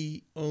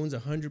he owns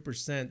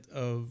 100%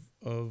 of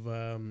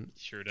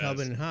Sure does.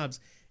 Calvin and Hobbes,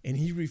 and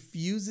he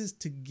refuses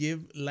to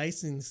give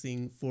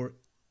licensing for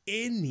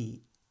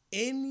any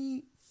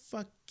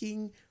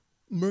fucking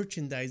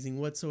merchandising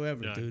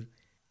whatsoever, None. dude.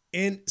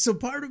 And so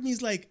part of me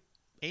is like,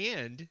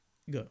 And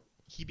go.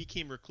 he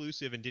became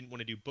reclusive and didn't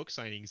want to do book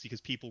signings because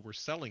people were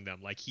selling them.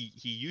 Like he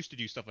used to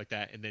do stuff like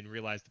that and then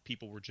realized that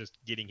people were just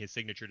getting his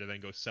signature to then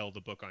go sell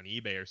the book on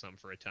eBay or something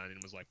for a ton, and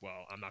was like,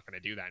 well, I'm not going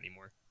to do that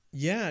anymore.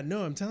 Yeah,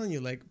 no, I'm telling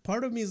you, like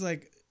part of me is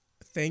like,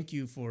 thank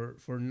you for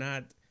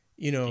not,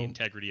 The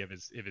integrity of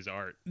his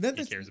art not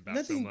he the- cares about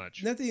not so the-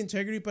 much. Not the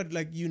integrity, but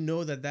like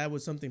that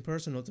was something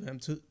personal to him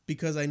too,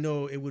 because I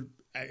know it would.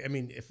 I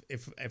mean,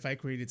 if I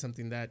created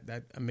something that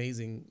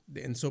amazing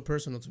and so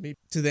personal to me,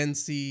 to then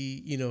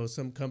see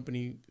some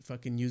company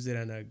fucking use it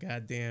on a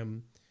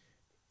goddamn,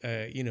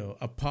 a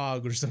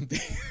pog or something.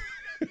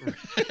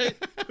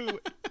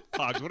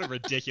 Pogs, what a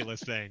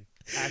ridiculous thing.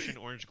 Passion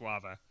orange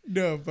guava.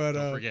 No, but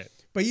Don't forget.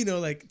 but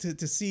like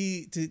to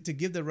see to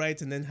give the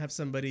rights and then have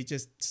somebody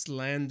just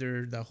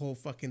slander the whole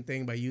fucking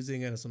thing by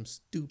using it as some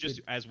stupid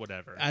Just as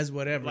whatever.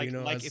 whatever, like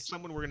as, if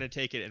someone were going to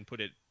take it and put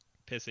it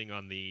pissing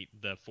on the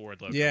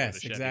Ford logo. Or the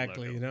yes, Chevy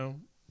exactly, logo.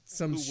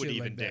 some Who would shit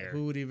even like that. dare?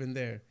 Who would even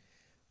dare?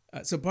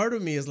 So part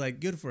of me is like,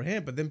 good for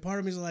him, but then part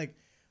of me is like,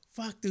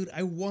 fuck, dude,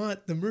 I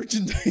want the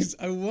merchandise.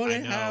 I want I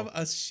to know. have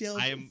a shelf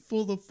I am-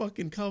 full of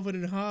fucking Calvin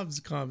and Hobbes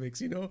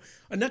comics,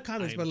 not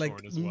comics, I am but like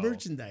torn as well.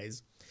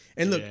 merchandise.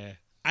 And look, Yeah.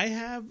 I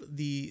have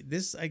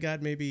this I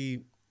got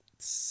maybe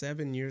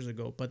 7 years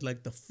ago, but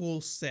like the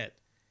full set.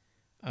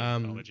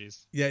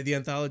 Apologies. Yeah, the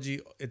anthology.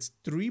 It's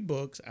 3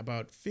 books,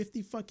 about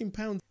 50 fucking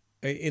pounds,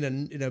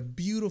 in a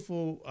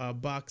beautiful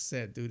box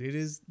set, dude. It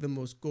is the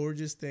most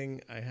gorgeous thing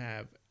I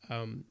have.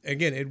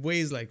 Again, it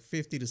weighs like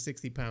 50 to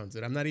 60 pounds,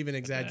 and I'm not even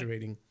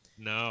exaggerating.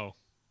 No.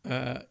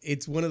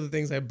 It's one of the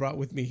things I brought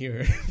with me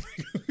here.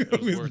 It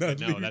was With worth it.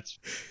 No, nothing. that's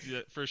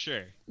for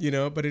sure.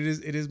 But it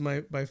is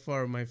by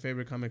far my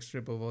favorite comic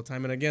strip of all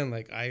time. And again,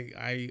 like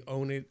I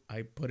own it.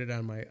 I put it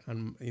on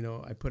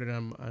I put it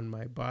on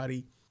my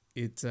body.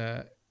 It's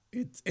and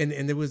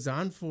it was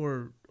on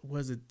for,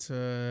 was it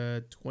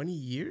 20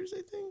 years,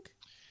 I think?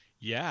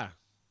 Yeah.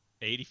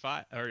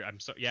 85 or I'm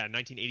sorry, yeah,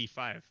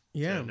 1985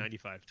 Yeah. to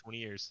 95, 20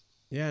 years.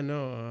 Yeah,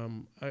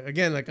 no.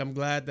 Again, like I'm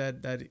glad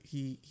that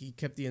he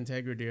kept the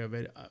integrity of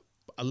it.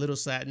 A little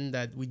saddened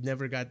that we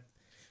never got,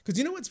 because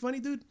you know what's funny,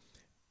 dude?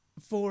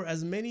 For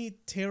as many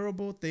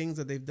terrible things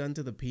that they've done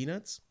to the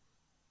Peanuts,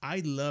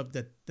 I love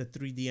that the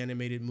 3D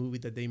animated movie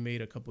that they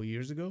made a couple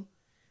years ago.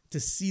 To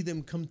see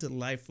them come to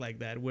life like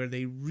that, where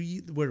they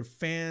were a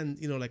fan,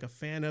 like a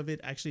fan of it,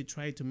 actually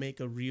tried to make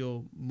a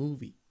real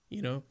movie.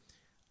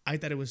 I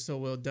thought it was so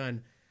well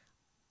done.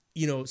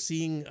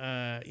 seeing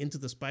Into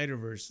the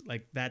Spider-Verse,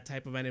 like that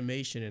type of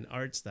animation and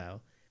art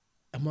style,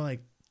 I'm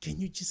like, can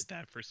you Did just,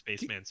 that for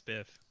Spaceman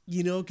Spiff.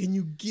 can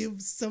you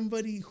give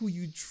somebody who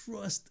you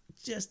trust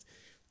just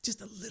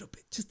a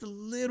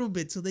little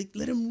bit, so they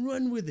let him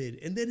run with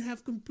it, and then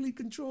have complete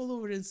control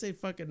over it and say,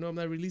 fuck it, no, I'm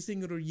not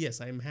releasing it, or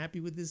yes, I'm happy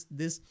with this.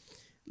 This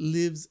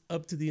lives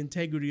up to the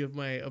integrity of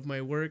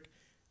my work.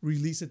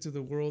 Release it to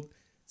the world.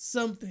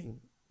 Something,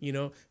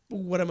 But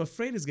what I'm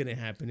afraid is going to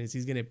happen is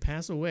he's going to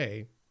pass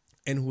away,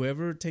 and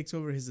whoever takes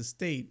over his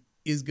estate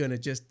is going to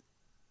just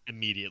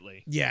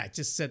Immediately.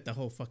 just set the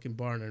whole fucking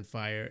barn on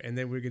fire, and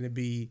then we're going to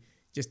be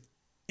just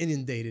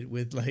inundated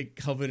with like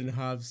Calvin and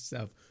Hobbes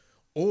stuff.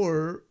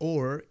 Or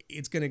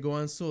it's going to go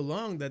on so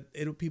long that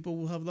people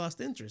will have lost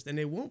interest and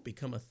it won't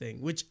become a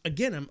thing, which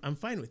again, I'm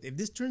fine with. If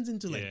this turns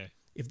into like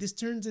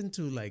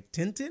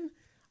Tintin,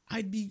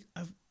 I'd be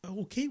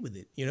okay with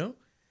it,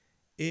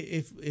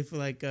 If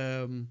like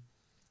was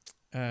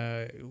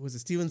it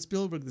Steven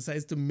Spielberg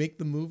decides to make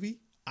the movie,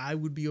 I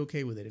would be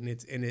okay with it.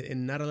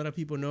 And not a lot of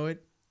people know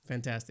it.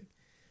 Fantastic.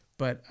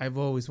 But I've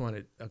always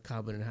wanted a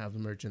Calvin and Hobbes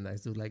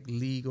merchandise, dude, like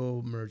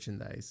legal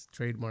merchandise,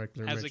 trademark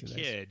merchandise. As a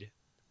kid,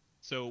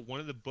 so one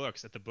of the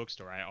books at the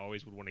bookstore I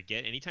always would want to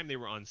get anytime they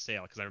were on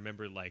sale, because I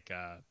remember like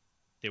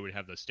they would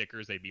have those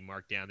stickers, they'd be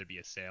marked down, there'd be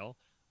a sale.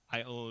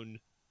 I own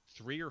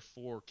 3 or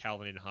 4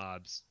 Calvin and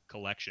Hobbes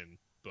collection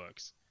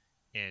books,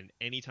 and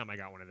anytime I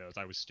got one of those,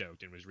 I was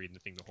stoked and was reading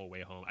the thing the whole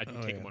way home.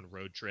 I'd take them on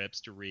road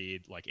trips to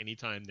read. Like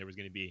anytime there was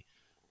going to be,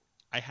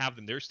 I have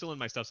them. They're still in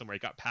my stuff somewhere.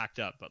 It got packed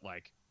up, but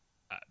like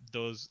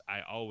those I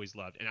always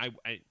loved, and I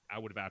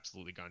would have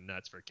absolutely gone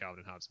nuts for Calvin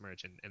and Hobbes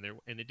merch, and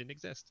it didn't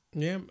exist.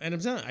 Yeah, and I'm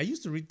telling you, I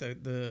used to read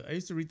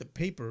the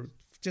paper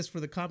just for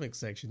the comic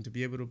section to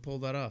be able to pull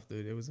that off,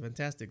 dude. It was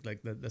fantastic,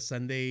 like the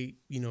Sunday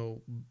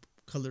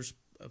color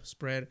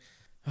spread.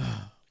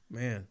 Oh,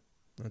 man,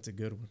 that's a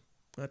good one.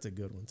 That's a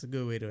good one. It's a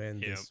good way to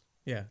end this.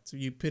 Yeah, so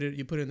you put it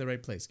in the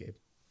right place, Gabe.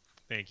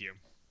 Thank you.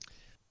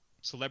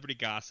 Celebrity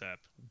gossip.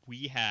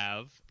 We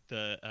have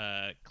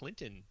the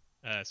Clinton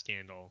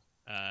scandal.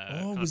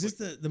 Was this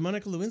the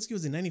Monica Lewinsky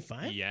was in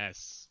 95?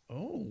 Yes.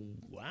 Oh,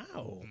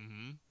 wow.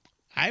 Mm-hmm.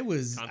 I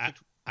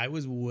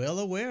was well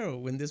aware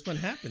when this one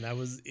happened. I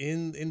was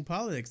in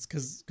politics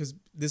because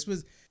this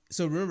was,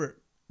 so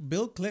remember,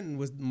 Bill Clinton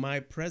was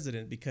my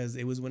president because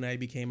it was when I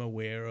became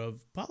aware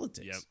of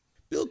politics. Yep.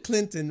 Bill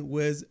Clinton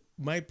was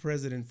my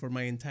president for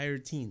my entire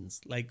teens,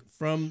 like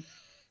from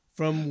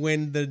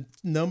when the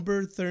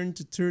number turned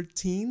to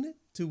 13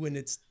 to when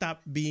it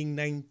stopped being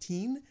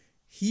 19.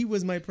 He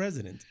was my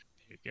president.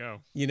 There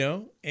you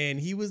go. And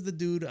he was the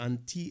dude on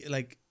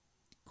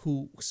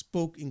who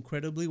spoke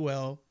incredibly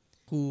well,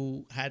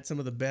 who had some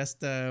of the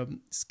best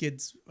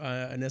skits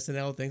on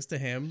SNL thanks to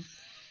him,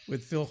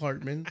 with Phil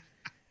Hartman,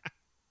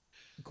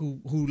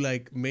 who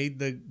like made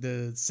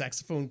the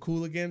saxophone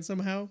cool again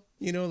somehow.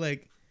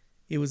 Like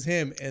it was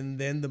him. And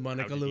then the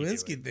Monica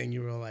Lewinsky thing,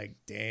 you were like,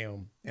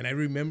 damn. And I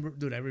remember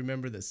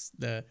this,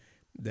 the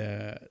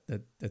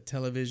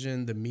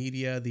television, the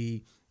media,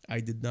 I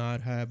did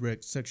not have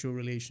sexual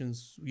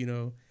relations,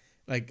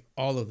 like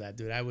all of that,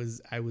 dude. I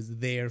was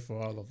there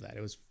for all of that.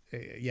 It was,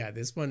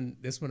 this one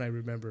I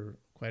remember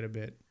quite a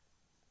bit.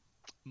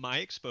 My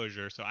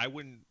exposure, so I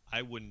wouldn't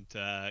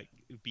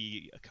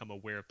become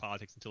aware of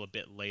politics until a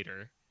bit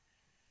later.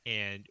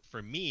 And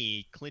for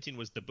me, Clinton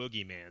was the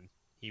boogeyman.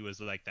 He was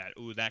like that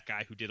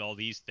guy who did all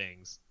these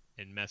things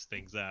and messed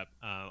things up.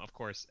 Of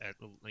course,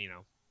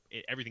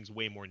 everything's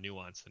way more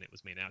nuanced than it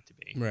was made out to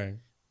be. Right.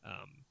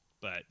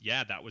 But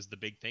yeah, that was the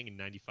big thing in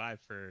 95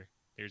 for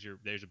there's a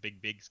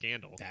big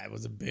scandal. That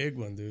was a big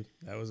one, dude.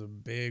 That was a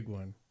big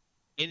one.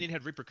 And it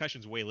had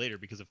repercussions way later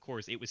because, of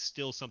course, it was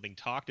still something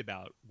talked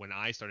about when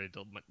I started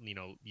to,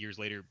 years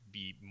later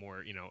be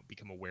more,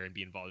 become aware and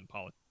be involved in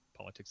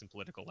politics and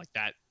political like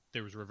that.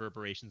 There was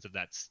reverberations of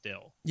that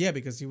still. Yeah,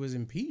 because he was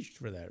impeached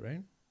for that,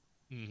 right?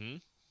 Mm-hmm.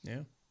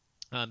 Yeah.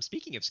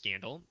 Speaking of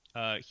scandal,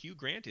 Hugh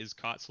Grant is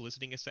caught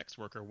soliciting a sex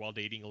worker while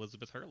dating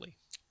Elizabeth Hurley.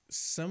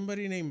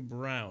 Somebody named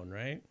Brown,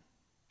 right?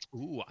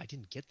 Ooh, I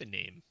didn't get the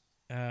name.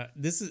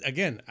 This is,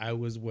 again, I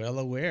was well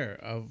aware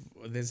of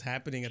this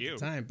happening at the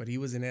time, but he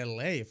was in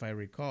LA, if I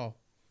recall,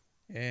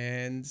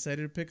 and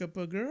decided to pick up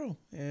a girl,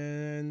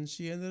 and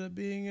she ended up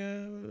being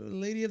a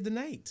lady of the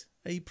night,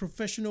 a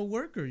professional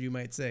worker, you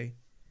might say.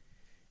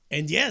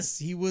 And yes,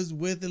 he was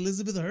with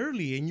Elizabeth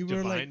Hurley, and you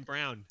were like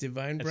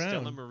Divine Brown,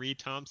 Stella Marie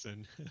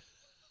Thompson,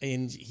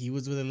 and he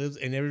was with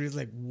Elizabeth, and everybody's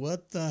like,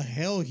 "What the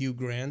hell, Hugh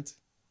Grant?"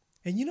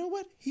 And you know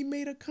what? He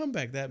made a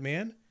comeback. That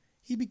man.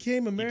 He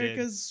became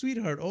America's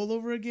sweetheart all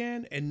over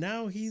again, and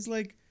now he's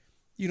like,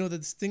 the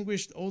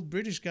distinguished old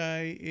British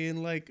guy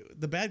in like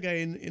the bad guy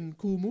in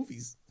cool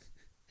movies.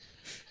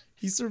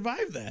 He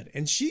survived that,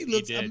 and she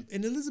looks, and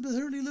Elizabeth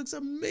Hurley looks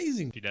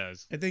amazing. She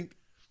does.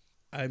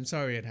 I'm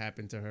sorry it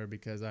happened to her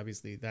because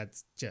obviously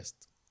that's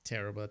just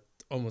terrible,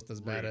 almost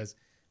as bad as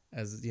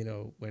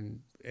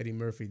when Eddie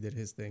Murphy did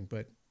his thing.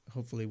 But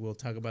hopefully we'll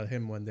talk about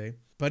him one day.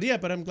 But yeah,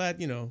 I'm glad,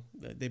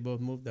 they both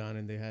moved on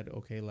and they had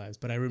okay lives.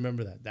 But I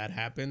remember that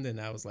happened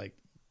and I was like,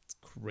 it's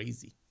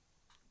crazy.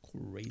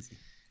 Crazy.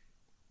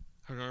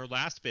 And our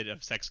last bit of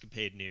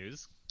sexcapade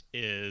news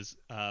is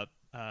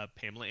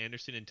Pamela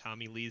Anderson and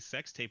Tommy Lee's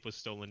sex tape was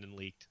stolen and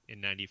leaked in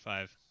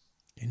 '95.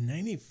 In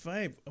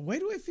 95. Why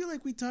do I feel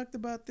like we talked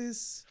about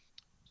this?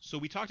 So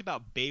we talked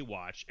about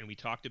Baywatch, and we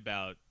talked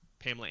about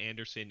Pamela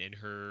Anderson and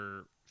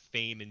her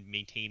fame in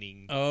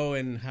maintaining Oh,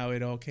 and how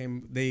it all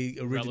came. They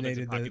relevance and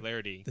originated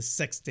popularity. the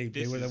sex tape.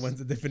 They This were the is ones,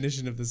 the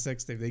definition of the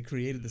sex tape. They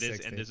created the this,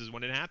 sex and tape. this is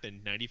when it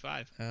happened,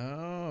 '95.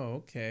 Oh,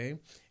 okay.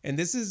 And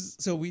this is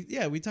so we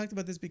talked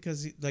about this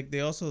because like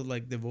they also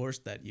like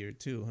divorced that year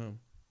too, huh?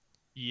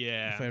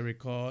 Yeah, If I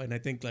recall, and I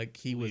think like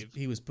he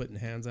believe. was putting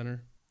hands on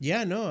her.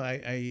 Yeah, no,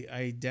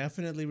 I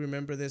definitely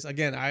remember this.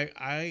 Again,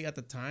 I at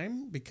the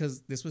time,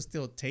 because this was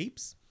still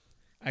tapes,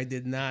 I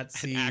did not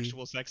see An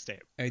actual sex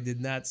tape. I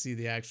did not see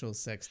the actual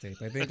sex tape.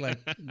 I think like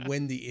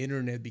when the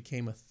internet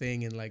became a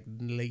thing in like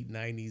late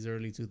 90s,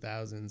 early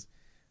 2000s,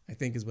 I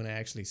think is when I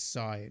actually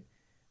saw it.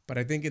 But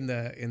I think in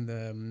the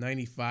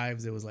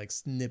 95s there was like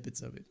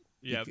snippets of it.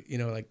 Yep. You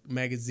know, like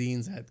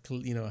magazines had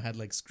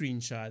like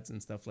screenshots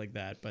and stuff like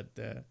that, but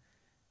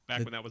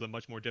Back when that was a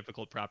much more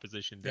difficult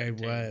proposition to it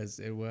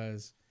obtain.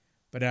 was.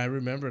 But I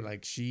remember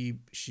like she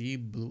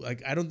blew,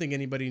 like I don't think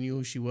anybody knew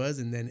who she was,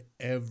 and then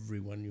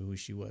everyone knew who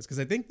she was, because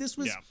I think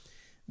Yeah,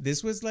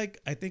 this was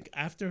like, I think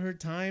after her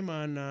time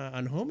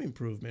on Home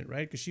Improvement,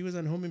 right? Because she was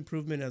on Home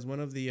Improvement as one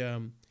of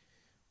the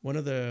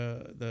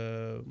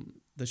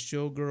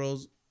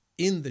showgirls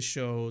in the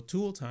show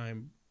Tool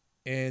Time,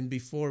 and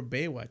before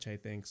Baywatch, I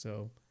think.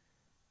 So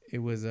it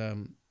was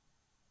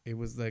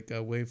like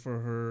a way for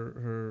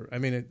her. I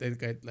mean,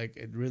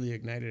 it really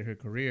ignited her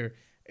career.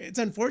 It's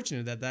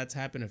unfortunate that that's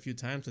happened a few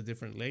times to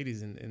different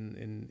ladies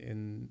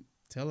in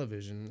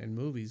television and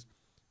movies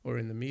or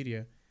in the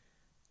media.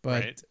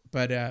 right.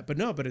 But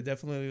it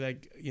definitely,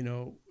 like,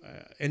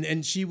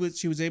 and she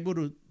was able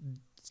to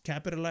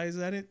capitalize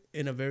on it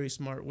in a very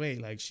smart way.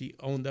 Like she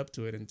owned up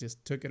to it and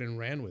just took it and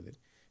ran with it,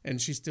 and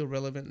she's still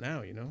relevant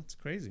now. It's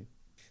crazy.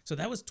 So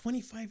that was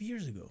 25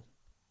 years ago.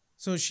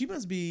 So she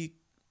must be,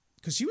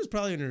 because she was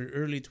probably in her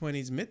early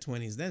 20s, mid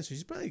 20s then. So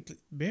she's probably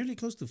barely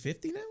close to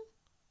 50 now,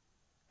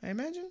 I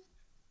imagine.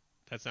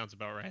 That sounds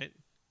about right.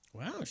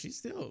 Wow, she's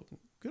still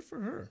good for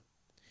her.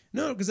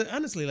 No, because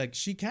honestly, like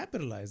she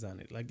capitalized on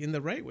it, like in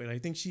the right way. I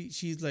think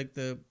she's like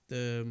the.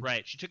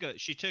 Right. She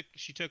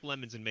took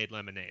lemons and made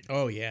lemonade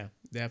Oh yeah,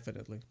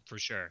 definitely. for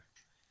sure.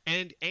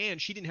 And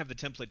she didn't have the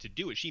template to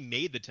do it. She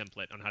made the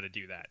template on how to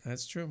do that,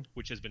 That's true.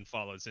 which has been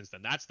followed since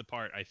then. That's the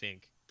part I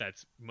think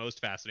that's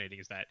most fascinating,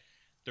 is that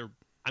there.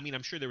 I mean,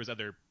 I'm sure there was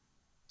other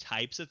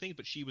types of things,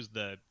 but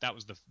that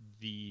was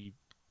the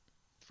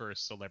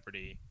first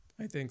celebrity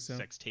I think so.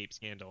 sex tape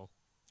scandal,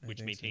 I which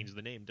think so. maintains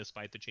the name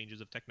despite the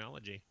changes of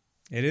technology.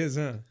 It is,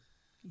 huh?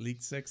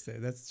 Leaked sex tape.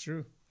 That's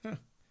true. Huh.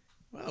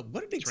 Wow,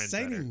 what an Trendsetter.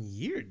 exciting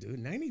year, dude.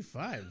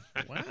 95.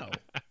 Wow.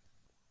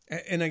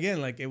 And again,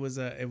 like it was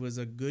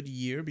a good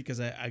year because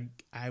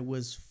I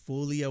was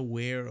fully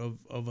aware of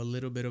a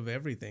little bit of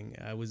everything.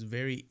 I was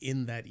very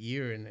in that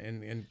year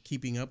and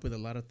keeping up with a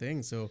lot of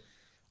things. So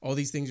all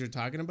these things you're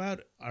talking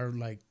about are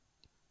like,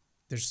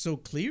 they're so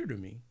clear to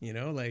me,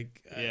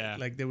 like Yeah.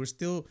 like they were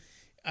still.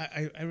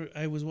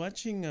 I was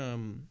watching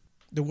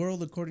The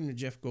World According to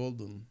Jeff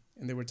Goldblum,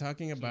 and they were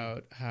talking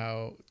about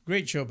how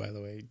great show, by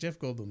the way. Jeff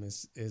Goldblum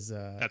is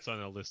That's on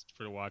a list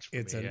for to watch for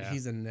me. Yeah.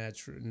 he's a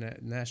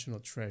national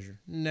treasure.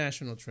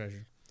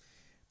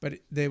 But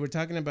they were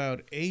talking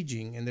about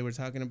aging, and they were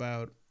talking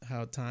about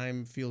how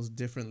time feels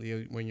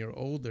differently when you're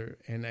older.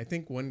 And I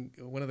think one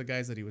of the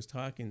guys that he was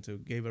talking to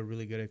gave a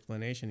really good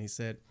explanation. He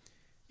said,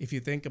 if you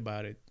think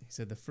about it, he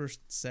said the first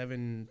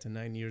 7 to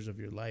 9 years of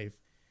your life,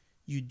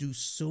 you do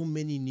so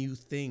many new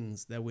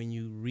things that when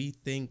you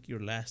rethink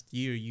your last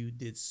year, you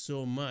did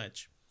so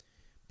much.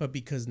 But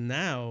because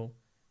now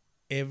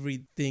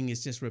everything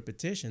is just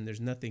repetition,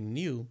 there's nothing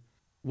new.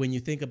 When you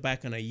think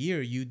back on a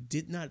year, you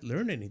did not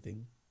learn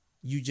anything.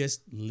 You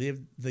just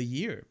lived the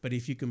year. But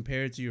if you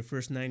compare it to your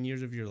first 9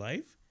 years of your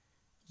life,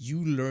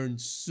 you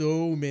learned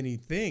so many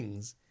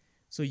things.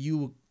 So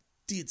you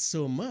did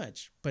so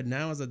much. But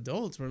now as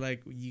adults, we're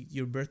like,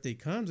 your birthday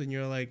comes and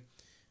you're like,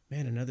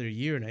 man, another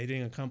year and I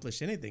didn't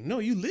accomplish anything. No,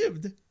 you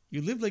lived.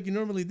 You lived like you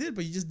normally did,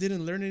 but you just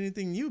didn't learn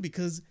anything new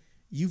because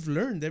you've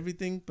learned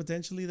everything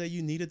potentially that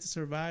you needed to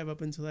survive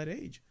up until that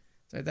age.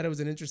 So I thought it was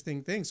an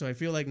interesting thing. So I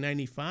feel like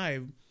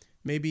 95,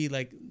 maybe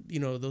like,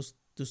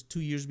 those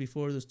 2 years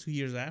before, those 2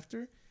 years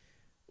after,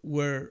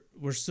 they're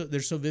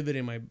so vivid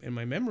in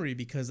my memory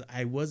because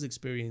I was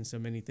experiencing so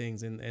many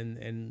things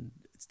and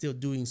still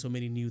doing so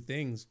many new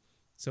things.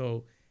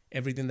 So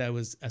everything that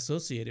was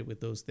associated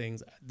with those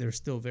things, they're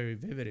still very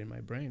vivid in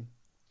my brain.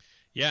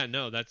 Yeah,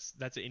 no, that's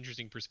an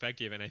interesting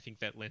perspective, and I think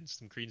that lends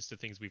some credence to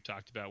things we've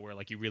talked about, where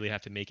like you really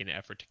have to make an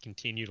effort to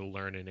continue to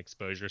learn and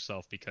expose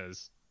yourself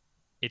because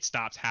it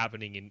stops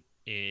happening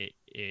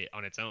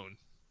on its own.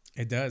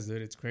 It does,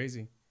 dude. It's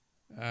crazy.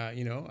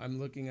 I'm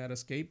looking at a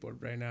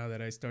skateboard right now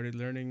that I started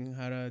learning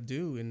how to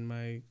do in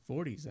my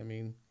 40s. I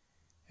mean,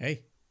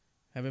 hey,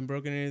 haven't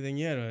broken anything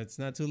yet. It's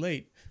not too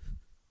late.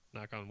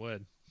 Knock on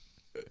wood.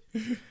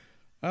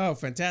 Oh,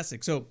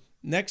 fantastic. So,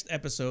 next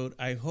episode,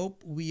 I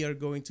hope we are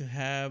going to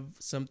have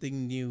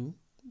something new.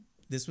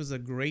 This was a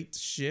great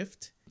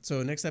shift.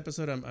 So, next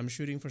episode, I'm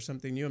shooting for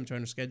something new. I'm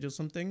trying to schedule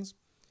some things,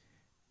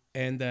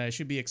 and it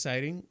should be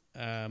exciting.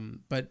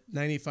 But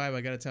 95,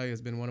 I got to tell you,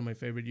 has been one of my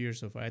favorite years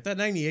so far. I thought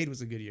 98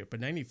 was a good year, but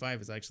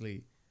 95 is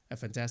actually a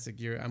fantastic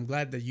year. I'm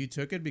glad that you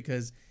took it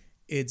because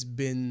it's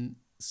been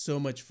so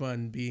much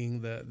fun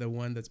being the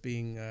one that's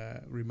being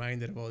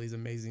reminded of all these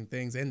amazing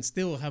things and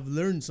still have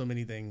learned so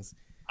many things.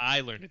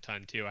 I learned a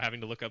ton too,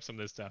 having to look up some of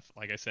this stuff.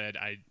 Like I said,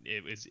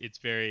 it's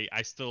very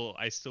I still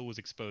was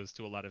exposed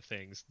to a lot of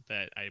things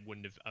that I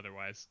wouldn't have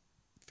otherwise.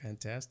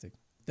 Fantastic.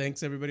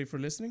 Thanks, everybody, for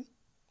listening,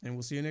 and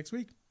we'll see you next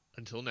week.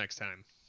 Until next time.